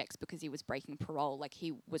forged checks because he was breaking parole. Like,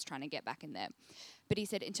 he was trying to get back in there. But he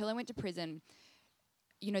said, until I went to prison,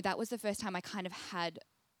 you know, that was the first time I kind of had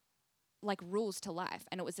like rules to life.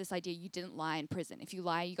 And it was this idea, you didn't lie in prison. If you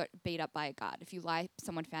lie, you got beat up by a guard. If you lie,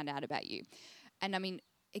 someone found out about you. And I mean,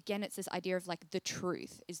 again, it's this idea of like the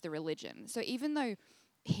truth is the religion. So even though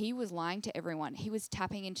he was lying to everyone, he was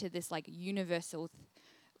tapping into this like universal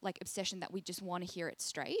like obsession that we just want to hear it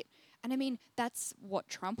straight. And I mean, that's what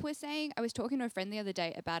Trump was saying. I was talking to a friend the other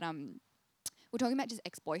day about we're talking about just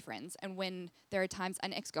ex-boyfriends, and when there are times,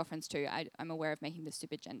 and ex-girlfriends too, I'm aware of making this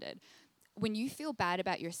super gendered. When you feel bad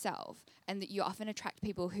about yourself, and that you often attract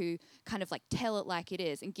people who kind of like tell it like it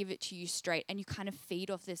is and give it to you straight, and you kind of feed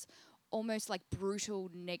off this almost like brutal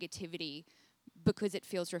negativity because it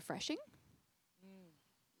feels refreshing.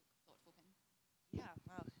 Yeah,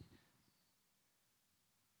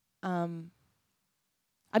 wow.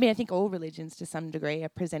 I mean, I think all religions to some degree are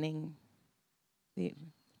presenting the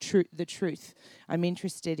truth. I'm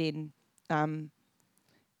interested in, I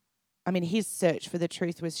mean, his search for the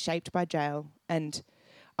truth was shaped by jail, and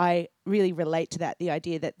I really relate to that, the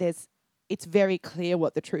idea that it's very clear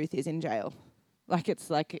what the truth is in jail. Like, it's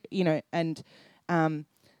like, you know, and,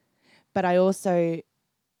 but I also,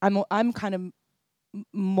 I'm kind of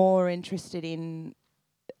more interested in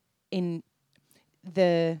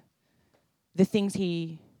the things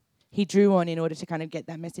he drew on in order to kind of get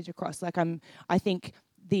that message across. Like, I think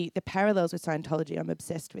the parallels with Scientology I'm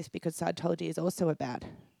obsessed with, because Scientology is also about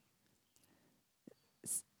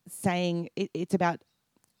saying it's about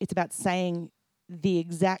saying the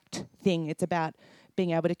exact thing. It's about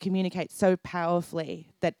being able to communicate so powerfully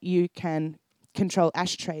that you can control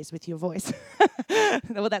ashtrays with your voice.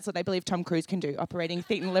 Well, that's what they believe Tom Cruise can do, operating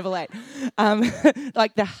Thetan Level 8.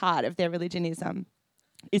 Like, the heart of their religion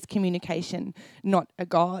is communication, not a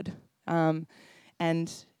god.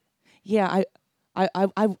 And yeah,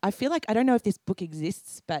 I feel like, I don't know if this book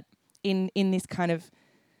exists, but in this kind of,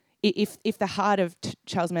 if the heart of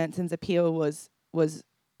Charles Manson's appeal was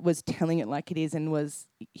telling it like it is, and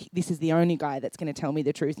this is the only guy that's going to tell me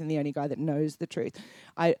the truth and the only guy that knows the truth,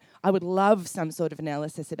 I would love some sort of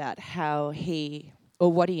analysis about how he,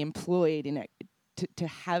 or what he employed in it to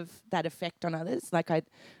have that effect on others. Like, I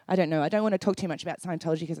don't know. I don't want to talk too much about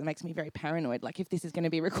Scientology because it makes me very paranoid. Like, if this is going to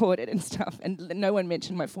be recorded and stuff, and no one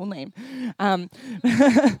mentioned my full name.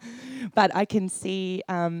 But I can see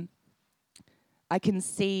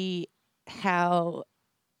how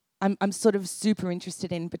I'm sort of super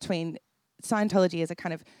interested in between Scientology as a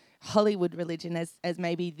kind of Hollywood religion, as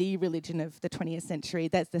maybe the religion of the 20th century.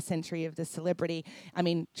 That's the century of the celebrity. I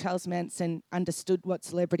mean, Charles Manson understood what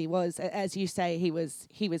celebrity was. As you say, he was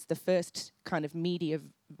the first kind of media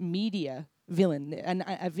villain, and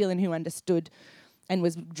a villain who understood and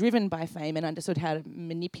was driven by fame and understood how to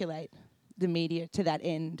manipulate the media to that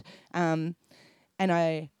end. And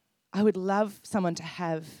I would love someone to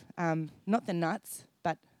have, not the nuts,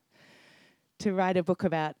 but to write a book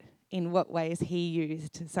about in what ways he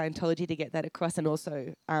used Scientology to get that across, and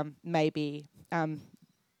also maybe the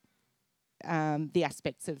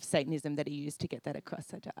aspects of Satanism that he used to get that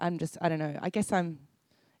across. I don't know. I guess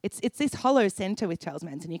it's this hollow center with Charles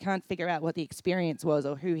Manson. You can't figure out what the experience was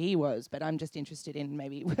or who he was, but I'm just interested in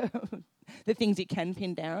maybe the things you can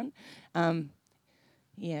pin down.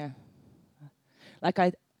 Yeah. Like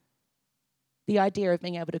the idea of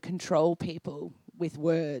being able to control people with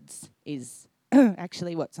words is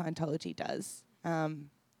actually what Scientology does.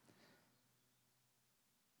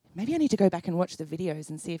 Maybe I need to go back and watch the videos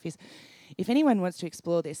and see if anyone wants to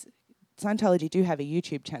explore this. Scientology do have a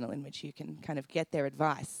YouTube channel in which you can kind of get their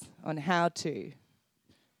advice on how to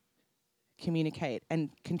communicate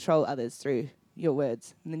and control others through your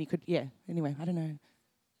words. And then you could, anyway, I don't know.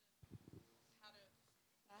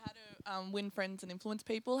 How to win friends and influence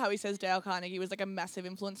people. How he says Dale Carnegie was like a massive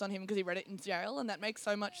influence on him because he read it in jail, and that makes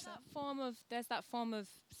so much sense. There's that form of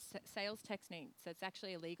sales techniques that's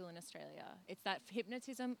actually illegal in Australia. It's that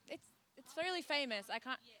hypnotism. It's fairly famous. I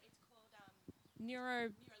can't. Yeah, it's called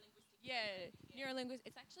neurolinguistic.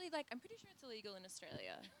 It's actually like I'm pretty sure it's illegal in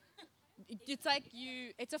Australia. It's like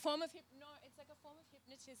It's a form of It's like a form of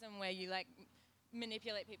hypnotism where you like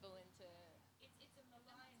manipulate people into. It's a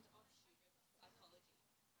maligned offshoot of psychology.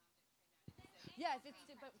 Yeah,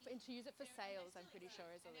 but to use it for sales, I'm pretty sure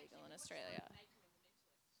is illegal in Australia.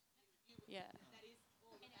 Yeah.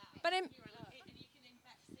 But I'm. And you can in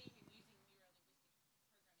fact see him using neurolinguistic programming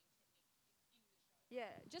techniques in the show.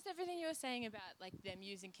 Yeah, just everything you were saying about like them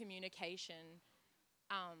using communication.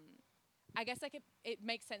 I guess like it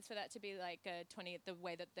makes sense for that to be like the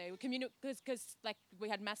way that they would communicate because like we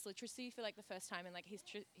had mass literacy for like the first time in like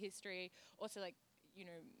history. Also like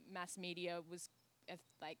mass media was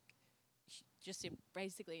like just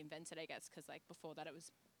basically invented, I guess, because like before that it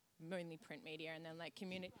was mainly print media and then like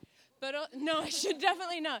community. But no, I should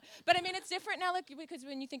definitely not. But I mean, it's different now, like because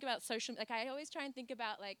when you think about social, like I always try and think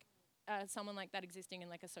about like someone like that existing in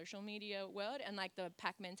like a social media world and like the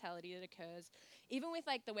pack mentality that occurs, even with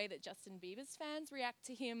like the way that Justin Bieber's fans react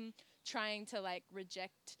to him trying to like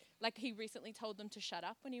reject. Like he recently told them to shut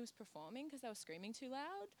up when he was performing because they were screaming too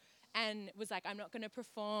loud, and was like, "I'm not going to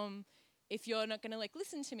perform if you're not going to like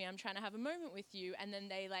listen to me. I'm trying to have a moment with you." And then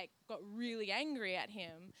they like got really angry at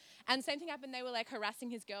him. And same thing happened. They were like harassing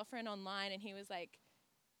his girlfriend online, and he was like,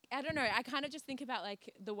 I don't know. I kind of just think about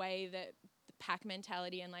like the way that the pack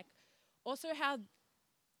mentality and like also how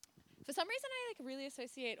for some reason I like really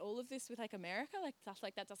associate all of this with like America. Like stuff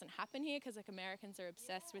like that doesn't happen here because like Americans are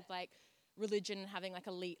obsessed with like religion and having like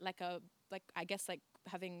I guess like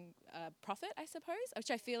having profit, I suppose,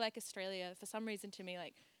 which I feel like Australia for some reason to me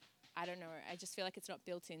like I don't know. I just feel like it's not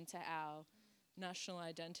built into our national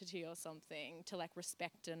identity or something to like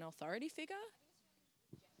respect an authority figure.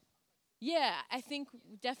 Yeah, I think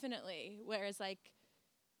definitely. Whereas like,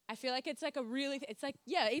 I feel like it's like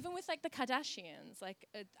even with like the Kardashians, like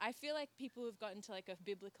I feel like people have gotten to like a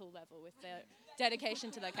biblical level with their dedication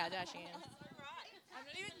to the Kardashians. I'm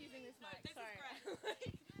not even using this mic.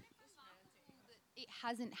 Sorry. It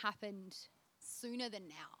hasn't happened sooner than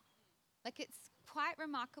now. Like it's quite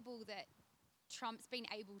remarkable that Trump's been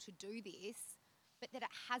able to do this, but that it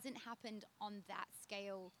hasn't happened on that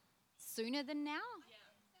scale sooner than now. Yeah.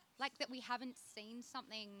 Like that we haven't seen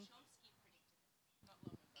something.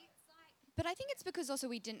 But I think it's because also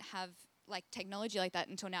we didn't have like technology like that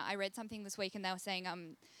until now. I read something this week and they were saying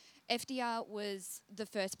FDR was the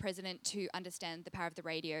first president to understand the power of the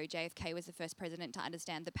radio. JFK was the first president to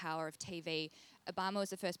understand the power of TV. Obama was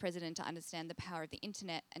the first president to understand the power of the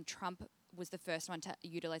internet. And Trump was the first one to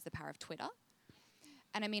utilize the power of Twitter.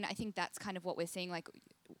 And I mean, I think that's kind of what we're seeing. Like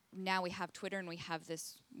now we have Twitter and we have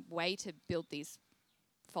this way to build these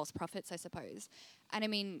false prophets, I suppose. And I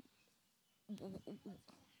mean,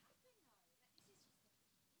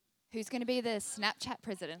 who's going to be the Snapchat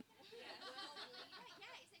president?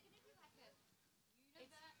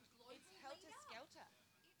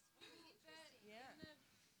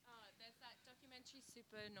 There's that documentary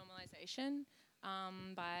Super Normalization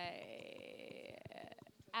by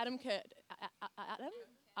Adam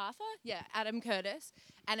Curtis,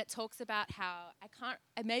 and it talks about how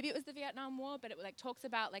maybe it was the Vietnam War, but it like talks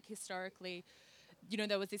about like historically,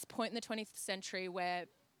 there was this point in the 20th century where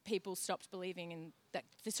people stopped believing in that,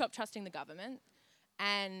 they stopped trusting the government.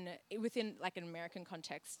 And within like an American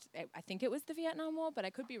context, I think it was the Vietnam War, but I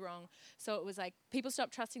could be wrong. So it was like people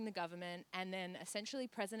stopped trusting the government, and then essentially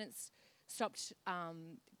presidents stopped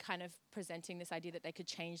kind of presenting this idea that they could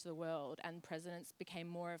change the world, and presidents became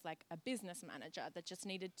more of like a business manager that just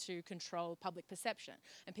needed to control public perception,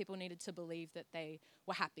 and people needed to believe that they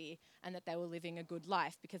were happy and that they were living a good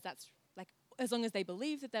life, because that's like, as long as they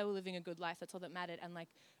believed that they were living a good life, that's all that mattered. And like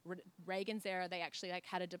Reagan's era, they actually like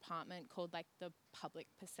had a department called like the Public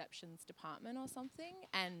Perceptions Department or something.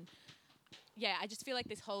 And yeah, I just feel like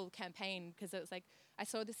this whole campaign, because it was like, I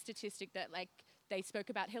saw this statistic that like they spoke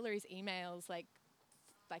about Hillary's emails like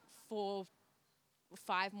 4 or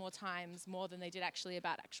 5 more times more than they did actually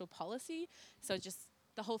about actual policy. So just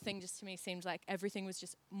the whole thing just to me seemed like everything was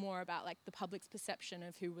just more about like the public's perception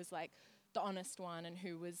of who was like the honest one and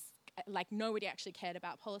who was like nobody actually cared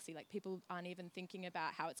about policy. Like people aren't even thinking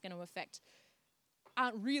about how it's going to affect,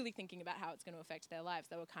 aren't really thinking about how it's going to affect their lives.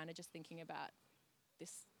 They were kind of just thinking about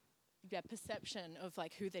this perception of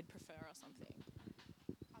like who they'd prefer or something.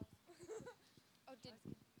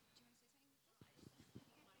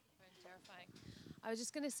 Terrifying. I was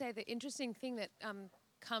just going to say the interesting thing that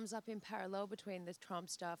comes up in parallel between this Trump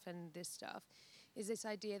stuff and this stuff is this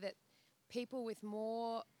idea that people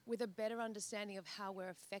with a better understanding of how we're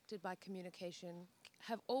affected by communication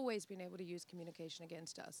have always been able to use communication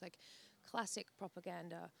against us, like classic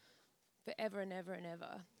propaganda forever and ever and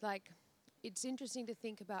ever. Like, it's interesting to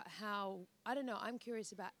think about how, I don't know, I'm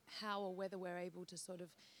curious about how or whether we're able to sort of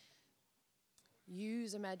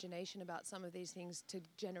use imagination about some of these things to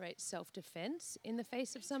generate self-defense in the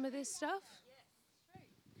face of some of this stuff.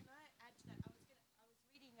 Can I add to that?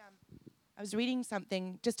 I was reading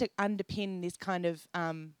something just to underpin this kind of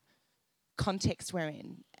context we're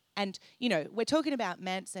in. And, you know, we're talking about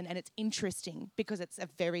Manson, and it's interesting because it's a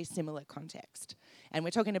very similar context. And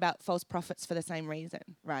we're talking about false prophets for the same reason,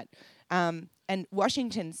 right? And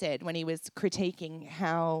Washington said when he was critiquing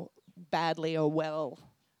how badly or well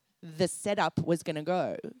the setup was going to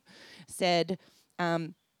go, said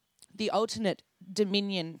the alternate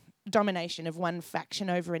domination of one faction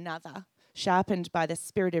over another, sharpened by the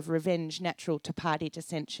spirit of revenge natural to party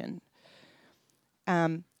dissension,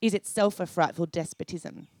 is itself a frightful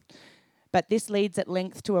despotism. But this leads at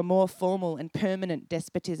length to a more formal and permanent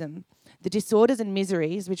despotism. The disorders and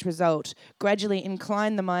miseries which result gradually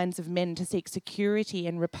incline the minds of men to seek security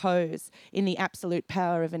and repose in the absolute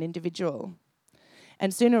power of an individual.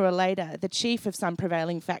 And sooner or later, the chief of some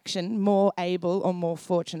prevailing faction, more able or more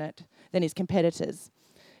fortunate than his competitors,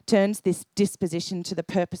 turns this disposition to the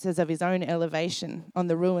purposes of his own elevation on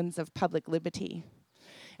the ruins of public liberty.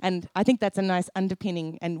 And I think that's a nice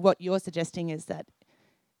underpinning, and what you're suggesting is that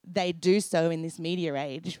they do so in this media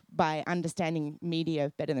age by understanding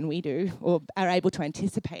media better than we do, or are able to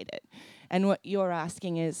anticipate it. And what you're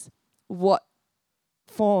asking is what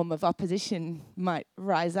form of opposition might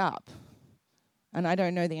rise up? And I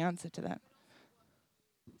don't know the answer to that.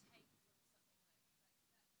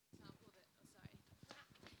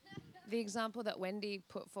 The example that Wendy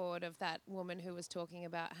put forward of that woman who was talking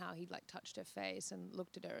about how he like touched her face and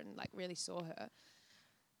looked at her and like really saw her.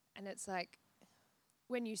 And it's like,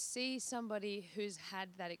 when you see somebody who's had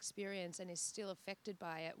that experience and is still affected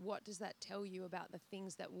by it, what does that tell you about the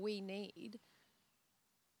things that we need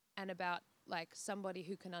and about like somebody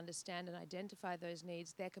who can understand and identify those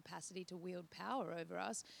needs, their capacity to wield power over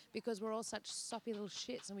us, because we're all such soppy little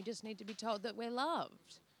shits and we just need to be told that we're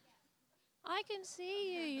loved. I can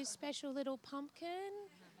see you, you special little pumpkin.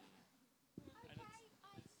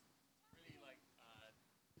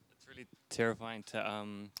 It's really terrifying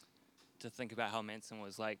to think about how Manson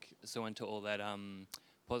was like so into all that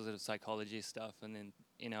positive psychology stuff, and then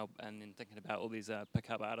and then thinking about all these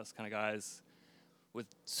pickup artist kind of guys with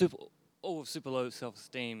super low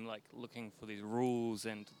self-esteem, like looking for these rules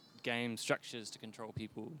and game structures to control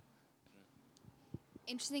people.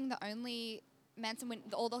 Interesting. Manson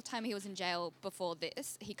went all the time he was in jail before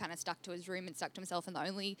this, he kind of stuck to his room and stuck to himself, and the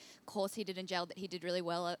only course he did in jail that he did really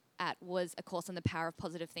well at was a course on the power of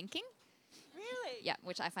positive thinking. Really? Yeah,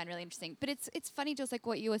 which I find really interesting. But it's funny, just like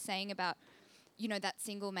what you were saying about, you know, that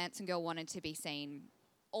single Manson girl wanted to be seen.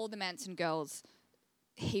 All the Manson girls,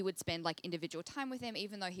 he would spend like individual time with them,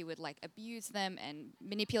 even though he would like abuse them and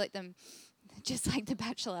manipulate them, just like The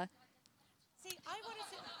Bachelor. See,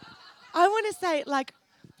 I want to say, like,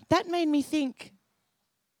 that made me think,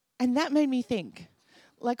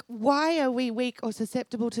 like, why are we weak or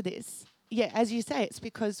susceptible to this? Yeah, as you say, it's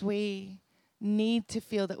because we need to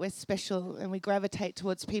feel that we're special and we gravitate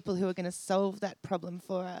towards people who are going to solve that problem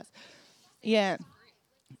for us. Yeah.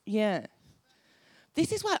 Yeah.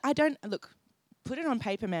 This is why I don't, look, put it on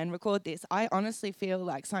paper, man, record this. I honestly feel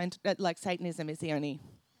like Satanism is the only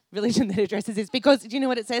religion that addresses this, because do you know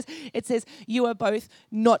what it says? It says you are both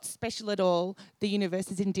not special at all. The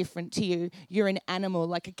universe is indifferent to you. You're an animal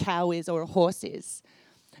like a cow is or a horse is.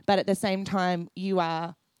 But at the same time, you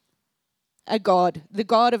are a god, the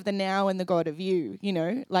god of the now and the god of you, you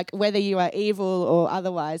know, like whether you are evil or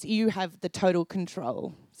otherwise, you have the total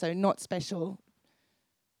control. So not special,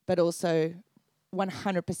 but also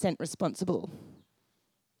 100% responsible.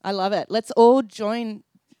 I love it. Let's all join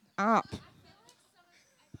up.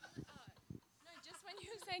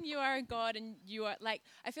 Saying you are a god and you are like,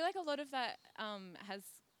 I feel like a lot of that has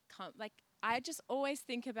come, like, I just always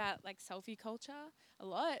think about like selfie culture a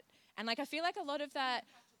lot, and like I feel like a lot of that,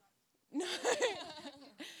 No.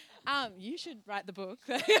 You should write the book.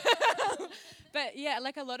 But yeah,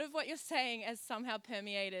 like a lot of what you're saying has somehow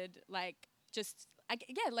permeated, like just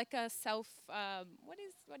like a self. What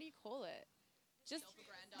do you call it? Just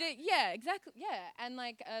yeah, exactly. Yeah, and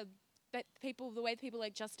like but the way people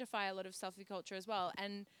like justify a lot of selfie culture as well,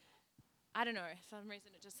 and I don't know, for some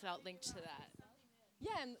reason it just felt linked to that.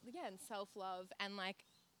 Yeah, and self-love, and like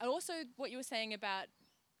also what you were saying about.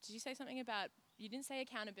 Did you say something about? You didn't say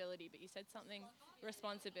accountability, but you said something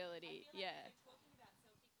responsibility. Yeah.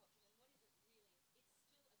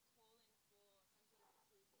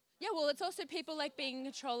 Yeah, well, it's also people like being in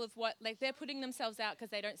control of what, like they're putting themselves out because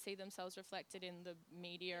they don't see themselves reflected in the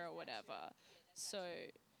media or whatever. So.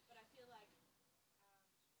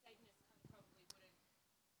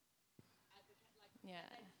 Yeah.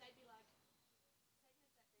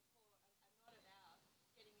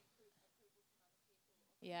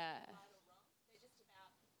 Yeah.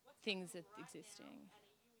 Things that existing.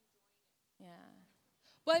 Yeah.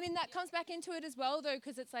 Well, I mean, that comes back into it as well, though,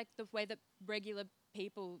 because it's like the way that regular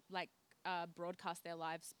people like broadcast their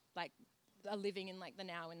lives, like are living in like the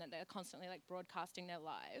now, and that they're constantly like broadcasting their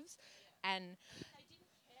lives, and.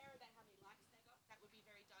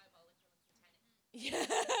 Yeah,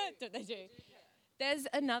 don't they do? There's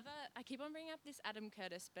another, I keep on bringing up this Adam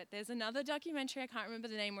Curtis, but there's another documentary, I can't remember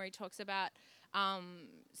the name, where he talks about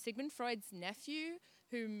Sigmund Freud's nephew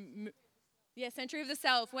who, Century of the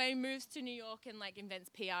Self, where he moves to New York and like invents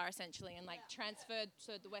PR essentially and like transferred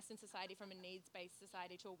to the Western society from a needs-based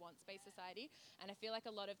society to a wants-based society. And I feel like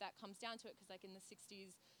a lot of that comes down to it because like in the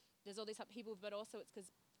 60s, there's all these upheaval, but also it's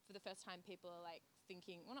because for the first time people are like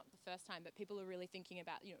thinking, well not the first time, but people are really thinking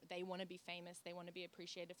about, you know, they want to be famous, they want to be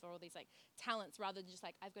appreciated for all these like talents rather than just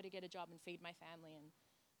like I've got to get a job and feed my family and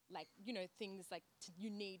like, you know, things like you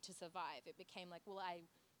need to survive. It became like, well, I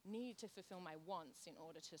need to fulfill my wants in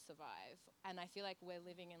order to survive. And I feel like we're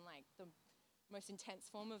living in like the most intense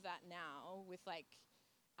form of that now with like,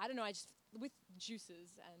 I don't know, with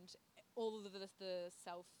juices and all of the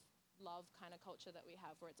self-love kind of culture that we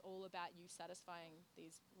have where it's all about you satisfying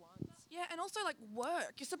these wants. Yeah, and also like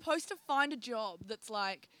work. You're supposed to find a job that's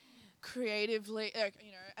like creatively,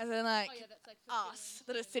 you know, as in like, That's like us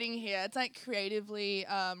that are sitting here. It's like creatively,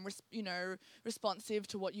 responsive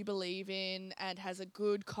to what you believe in and has a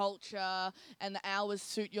good culture and the hours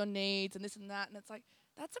suit your needs and this and that. And it's like,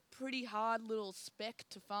 that's a pretty hard little spec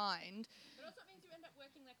to find. But also it means you end up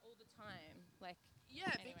working like all the time. Like,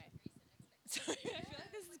 Yeah. anyway. Sorry, I feel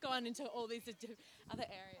like this has gone into all these other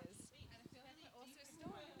areas.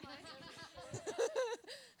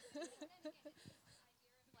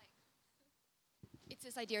 It's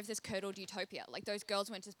this idea of this curdled utopia. Like those girls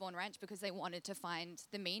went to Spawn Ranch because they wanted to find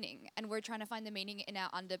the meaning, and we're trying to find the meaning in our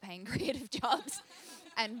underpaying creative jobs,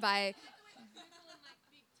 and by.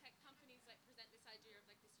 Big tech companies like present this idea of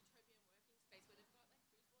like this utopian working space where they've got like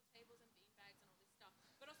foosball tables and beanbags and all this stuff.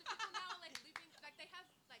 But also people now are like living, like they have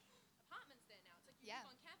like apartments there now. It's like you live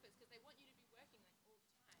on campus because they want you to be working like all the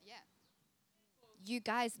time. Yeah. You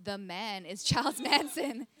guys, the man is Charles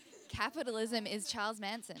Manson. Capitalism is Charles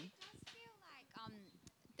Manson. It does feel like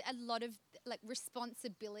a lot of like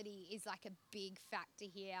responsibility is like a big factor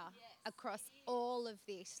here across all of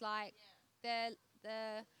this. Like the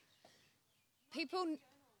people.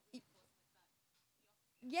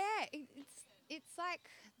 Yeah, it's like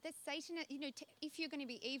the Satan. You know, if you're going to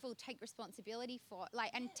be evil, take responsibility for it.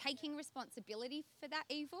 Like, and taking responsibility for that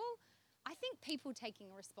evil. I think people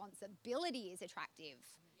taking responsibility is attractive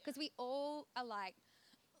because we all are like,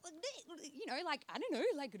 you know, like, I don't know,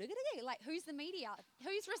 like who's the media?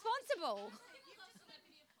 Who's responsible?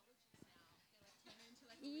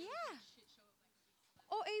 Yeah.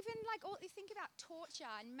 Or even like, you think about torture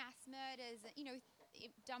and mass murders, you know,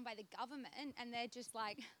 done by the government, and they're just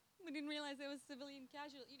like, we didn't realize there was civilian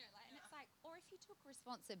casualties, you know, like, and it's like, or if you took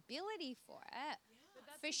responsibility for it,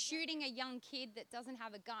 for shooting a young kid that doesn't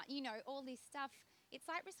have a gun, you know, all this stuff, it's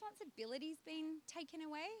like responsibility's been taken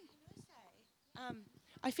away.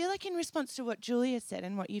 I feel like in response to what Julia said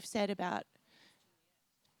and what you've said about,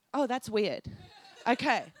 oh, that's weird.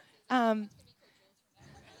 Okay. That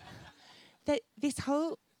this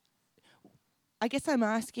whole, I guess I'm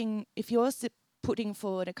asking if you're putting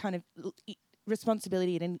forward a kind of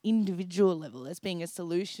responsibility at an individual level as being a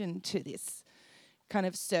solution to this kind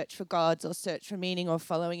of search for gods or search for meaning or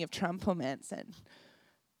following of Trump or Manson.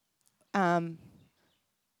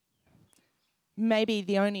 Maybe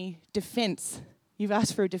the only defense, you've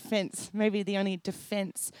asked for a defense, maybe the only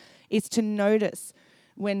defense is to notice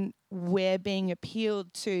when we're being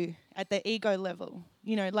appealed to at the ego level,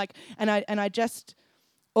 you know, like, and I just,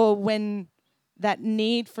 or when that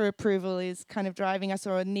need for approval is kind of driving us,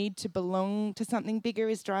 or a need to belong to something bigger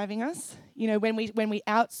is driving us. You know, when we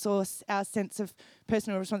outsource our sense of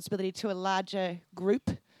personal responsibility to a larger group,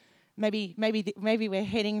 maybe we're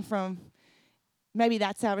heading from, maybe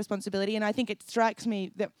that's our responsibility. And I think it strikes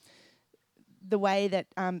me that the way that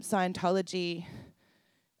Scientology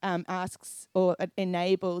asks or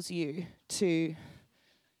enables you to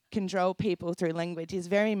control people through language is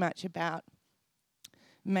very much about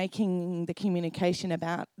making the communication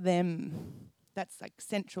about them. That's like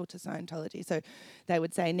central to Scientology. So they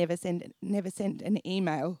would say never send an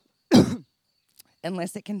email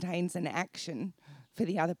unless it contains an action for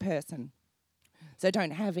the other person. So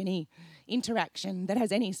don't have any interaction that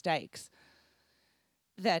has any stakes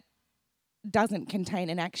that doesn't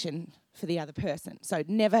contain an action for the other person. So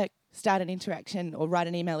never start an interaction or write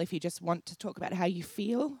an email if you just want to talk about how you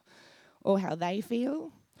feel or how they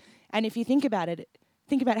feel. And if you think about it,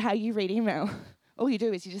 think about how you read email. All you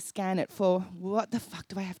do is you just scan it for, what the fuck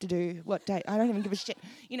do I have to do? What date? I don't even give a shit.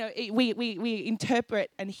 You know, we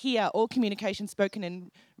interpret and hear all communication spoken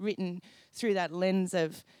and written through that lens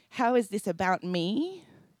of, how is this about me?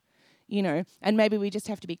 You know, and maybe we just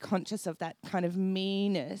have to be conscious of that kind of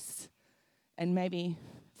meanness and maybe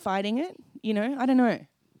fighting it, you know? I don't know.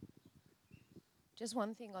 Just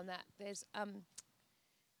one thing on that. There's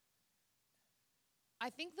I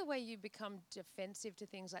think the way you become defensive to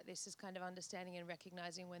things like this is kind of understanding and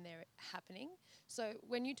recognizing when they're happening. So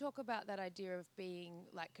when you talk about that idea of being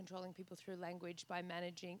like controlling people through language by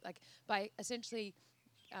managing, like by essentially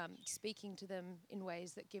speaking to them in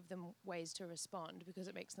ways that give them ways to respond because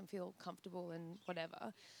it makes them feel comfortable and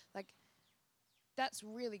whatever, like that's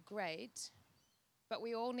really great. But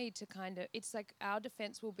we all need to kind of, it's like our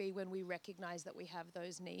defense will be when we recognize that we have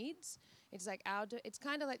those needs. It's like it's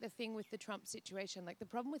kind of like the thing with the Trump situation. Like the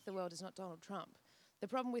problem with the world is not Donald Trump. The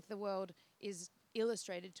problem with the world is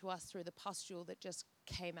illustrated to us through the pustule that just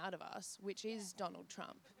came out of us, which is Donald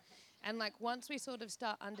Trump. And like once we sort of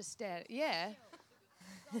start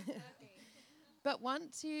but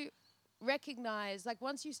once you recognize, like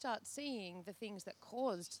once you start seeing the things that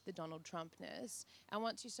caused the Donald Trumpness, and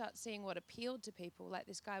once you start seeing what appealed to people, like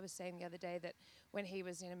this guy was saying the other day that when he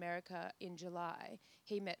was in America in July,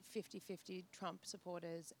 he met 50-50 Trump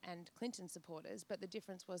supporters and Clinton supporters, but the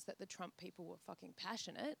difference was that the Trump people were fucking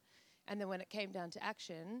passionate, and then when it came down to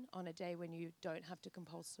action on a day when you don't have to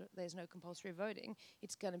there's no compulsory voting,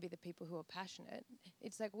 it's going to be the people who are passionate.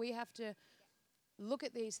 It's like we have to look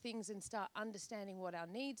at these things and start understanding what our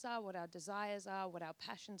needs are, what our desires are, what our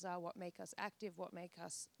passions are, what make us active, what make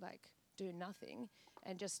us like do nothing,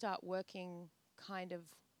 and just start working kind of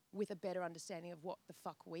with a better understanding of what the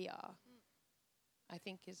fuck we are. I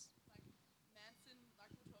think is like Manson,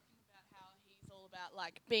 like we're talking about how he's all about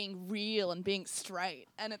like being real and being straight,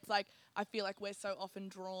 and it's like I feel like we're so often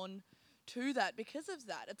drawn to that because of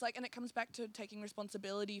that. It's like, and it comes back to taking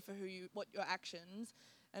responsibility for what your actions,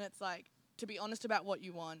 and it's like, to be honest about what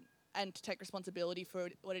you want and to take responsibility for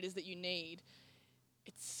what it is that you need,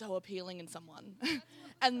 it's so appealing in someone.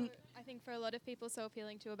 And I think for a lot of people so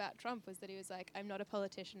appealing to about Trump was that he was like, I'm not a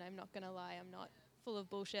politician, I'm not going to lie, I'm not full of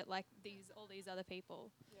bullshit like all these other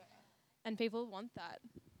people. Yeah. And people want that,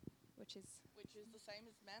 which is the same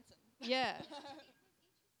as Manson. Yeah.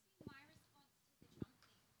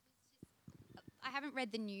 I haven't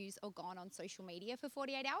read the news or gone on social media for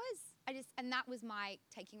 48 hours. And that was my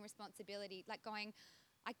taking responsibility, like going,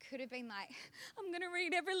 I could have been like, I'm going to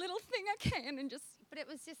read every little thing I can but it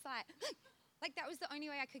was just like that was the only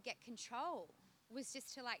way I could get control, was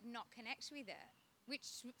just to like not connect with it,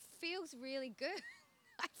 which feels really good.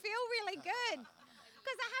 I feel really good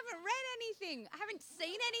because I haven't read anything. I haven't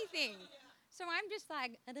seen anything. So I'm just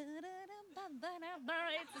like,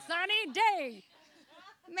 it's a sunny day.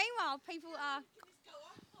 Meanwhile, people are,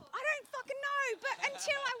 I don't fucking know, but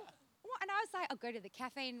until and I was like, I'll go to the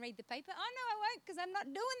cafe and read the paper. Oh, no, I won't, because I'm not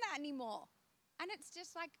doing that anymore. And it's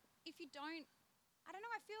just like, if you don't, I don't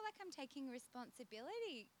know, I feel like I'm taking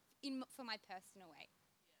responsibility for my personal way.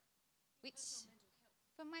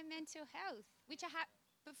 For my mental health, which I had,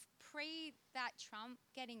 pre that Trump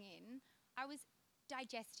getting in, I was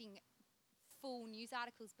digesting full news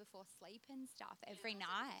articles before sleep and stuff every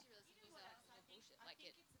night.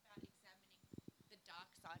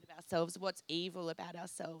 Side of ourselves, what's evil about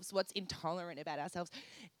ourselves, what's intolerant about ourselves.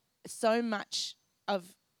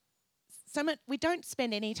 We don't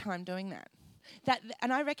spend any time doing that.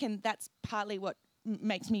 And I reckon that's partly what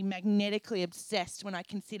makes me magnetically obsessed when I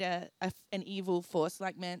consider an evil force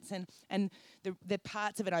like Manson, and the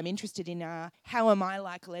parts of it I'm interested in are, how am I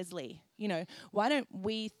like Leslie? You know, why don't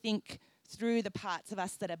we think through the parts of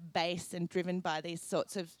us that are base and driven by these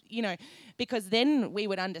sorts of, because then we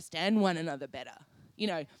would understand one another better.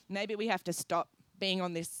 Maybe we have to stop being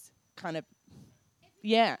on this kind of,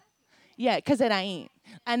 yeah, because it ain't.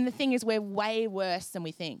 And the thing is, we're way worse than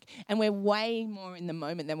we think, and we're way more in the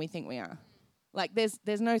moment than we think we are. Like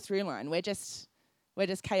there's no through line. We're just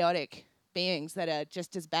chaotic beings that are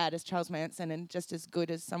just as bad as Charles Manson and just as good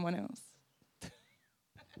as someone else.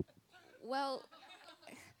 Well,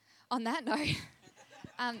 on that note,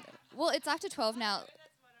 well, it's after 12 now,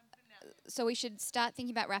 so we should start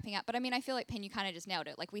thinking about wrapping up. But I mean, I feel like, Pen, you kind of just nailed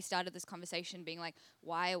it. Like, we started this conversation being like,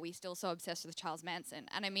 why are we still so obsessed with Charles Manson?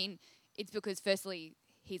 And I mean, it's because firstly,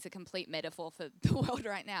 he's a complete metaphor for the world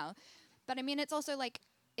right now. But I mean, it's also like,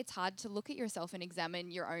 it's hard to look at yourself and examine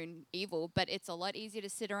your own evil, but it's a lot easier to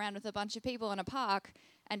sit around with a bunch of people in a park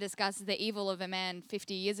and discuss the evil of a man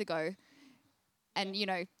 50 years ago and,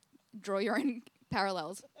 draw your own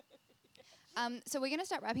parallels. So we're going to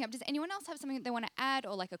start wrapping up. Does anyone else have something that they want to add,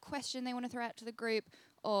 or like a question they want to throw out to the group?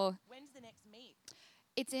 Or when's the next meet?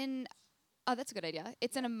 It's in, oh, that's a good idea.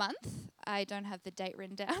 It's in a month. I don't have the date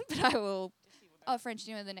written down, but I will. Oh, French,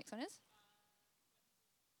 do you know what the next one is?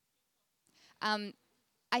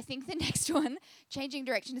 I think the next one, changing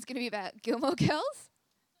direction, is going to be about Gilmore Girls,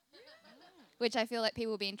 which I feel like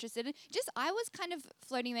people will be interested in. I was kind of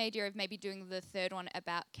floating the idea of maybe doing the third one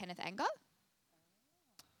about Kenneth Anger,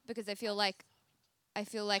 because I feel like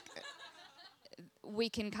we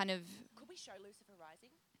can kind of. Could we show Lucifer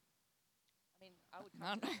Rising? I mean, I would. I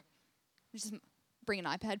don't know. Just bring an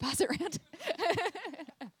iPad, pass it around.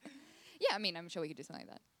 Yeah, I mean, I'm sure we could do something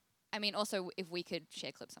like that. I mean, also if we could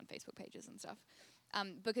share clips on Facebook pages and stuff.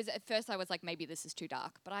 Because at first I was like, maybe this is too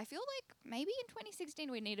dark. But I feel like maybe in 2016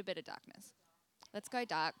 we need a bit of darkness. Let's go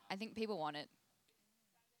dark. I think people want it.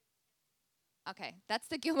 Okay, that's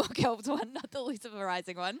the Gilmore Girls one, not the Lucifer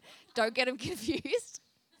Rising one. Don't get them confused.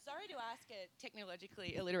 Sorry to ask a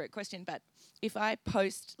technologically illiterate question, but if I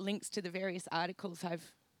post links to the various articles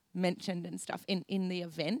I've mentioned and stuff in the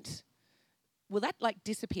event, will that like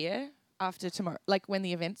disappear after tomorrow, like when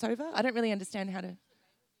the event's over? I don't really understand how to.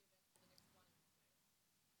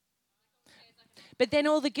 But then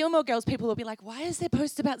all the Gilmore Girls people will be like, why is there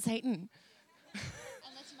post about Satan?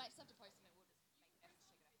 Unless you might just have to post them and we'll just make an effort to check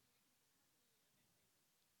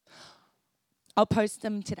it out. I'll post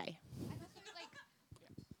them today.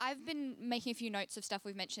 I've been making a few notes of stuff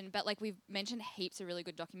we've mentioned, but like we've mentioned heaps of really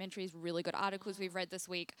good documentaries, really good articles we've read this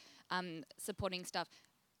week, supporting stuff.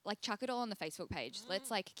 Like chuck it all on the Facebook page. Let's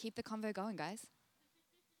like keep the convo going, guys.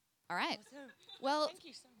 All right. Awesome. Well, Thank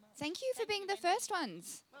you so much. thank you for being the first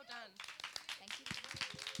ones. Well done. Thank you.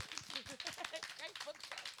 Great book.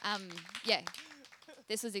 Yeah,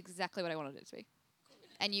 this was exactly what I wanted it to be.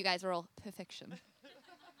 And you guys are all perfection.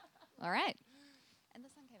 All right.